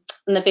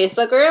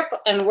Facebook group,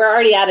 and we're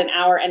already at an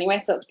hour anyway,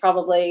 so it's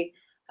probably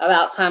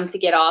about time to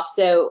get off.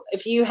 So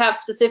if you have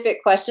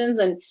specific questions,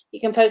 and you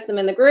can post them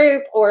in the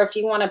group, or if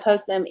you want to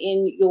post them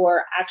in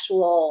your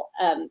actual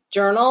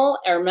journal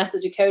or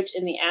message a coach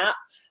in the app.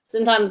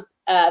 Sometimes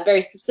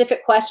very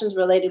specific questions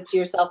related to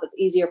yourself, it's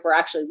easier for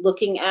actually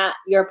looking at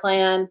your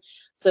plan.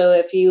 So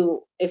if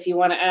you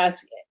want to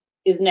ask,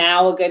 is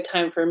now a good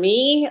time for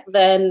me,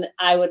 then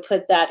I would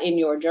put that in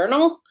your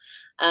journal.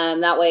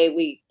 That way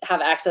we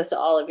have access to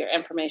all of your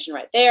information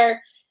right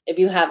there. If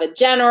you have a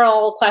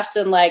general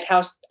question like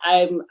how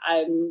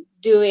I'm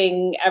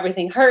doing,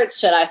 everything hurts,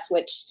 should I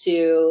switch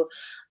to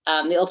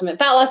the Ultimate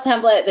Fat Loss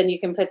template, then you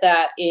can put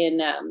that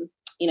in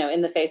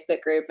in the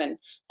Facebook group, and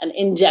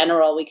in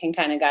general we can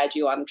kind of guide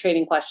you on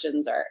training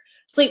questions or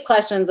sleep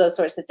questions, those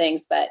sorts of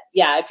things. But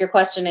yeah, if your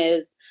question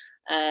is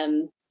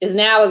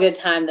now a good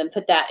time, then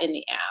put that in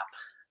the app.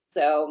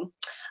 So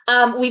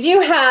we do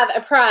have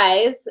a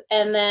prize,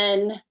 and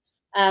then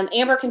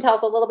Amber can tell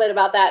us a little bit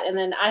about that, and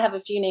then I have a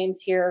few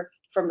names here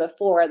from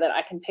before that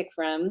I can pick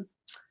from.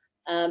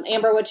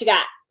 Amber, what you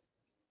got?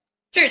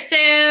 Sure. So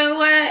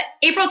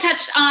April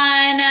touched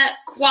on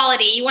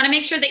quality. You want to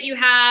make sure that you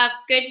have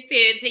good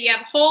foods, that you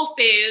have whole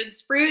foods,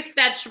 fruits,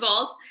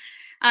 vegetables,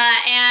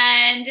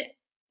 and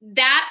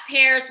that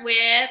pairs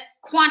with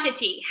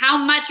quantity. How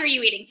much are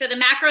you eating? So the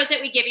macros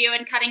that we give you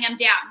and cutting them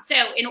down. So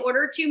in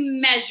order to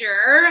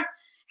measure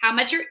how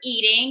much you're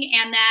eating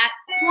and that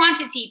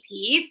quantity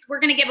piece, we're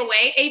going to give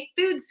away a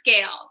food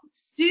scale.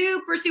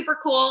 Super, super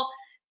cool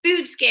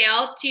food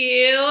scale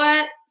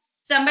to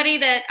somebody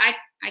that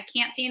I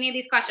can't see any of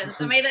these questions.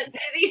 Somebody that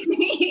sees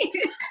these.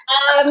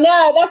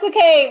 No, that's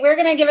okay. We're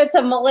going to give it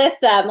to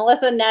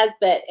Melissa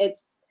Nesbitt.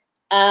 It's,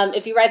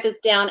 if you write this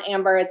down,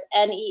 Amber, it's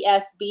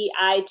Nesbitt,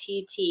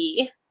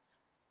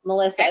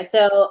 Melissa. Okay.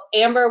 So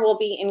Amber will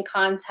be in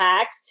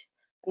contact,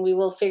 and we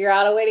will figure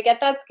out a way to get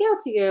that scale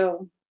to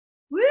you.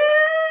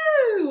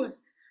 Woo!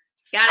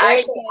 Got it.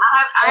 Actually,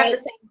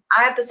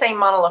 I have the same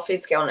model of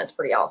food scale, and it's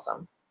pretty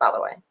awesome, by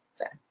the way.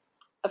 So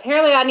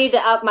Apparently, I need to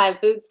up my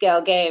food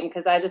scale game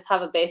because I just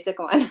have a basic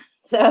one.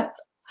 So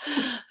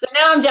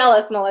now I'm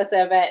jealous,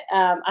 Melissa, but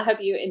I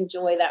hope you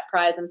enjoy that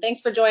prize. And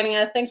thanks for joining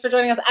us. Thanks for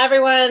joining us,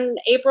 everyone.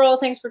 April,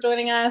 thanks for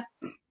joining us.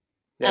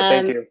 Yeah,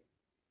 thank you.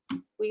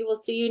 We will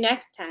see you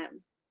next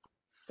time.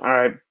 All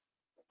right.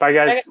 Bye,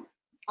 guys. Okay.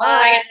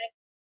 Bye.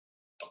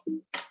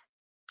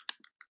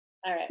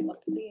 All right,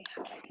 let's see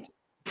how I can.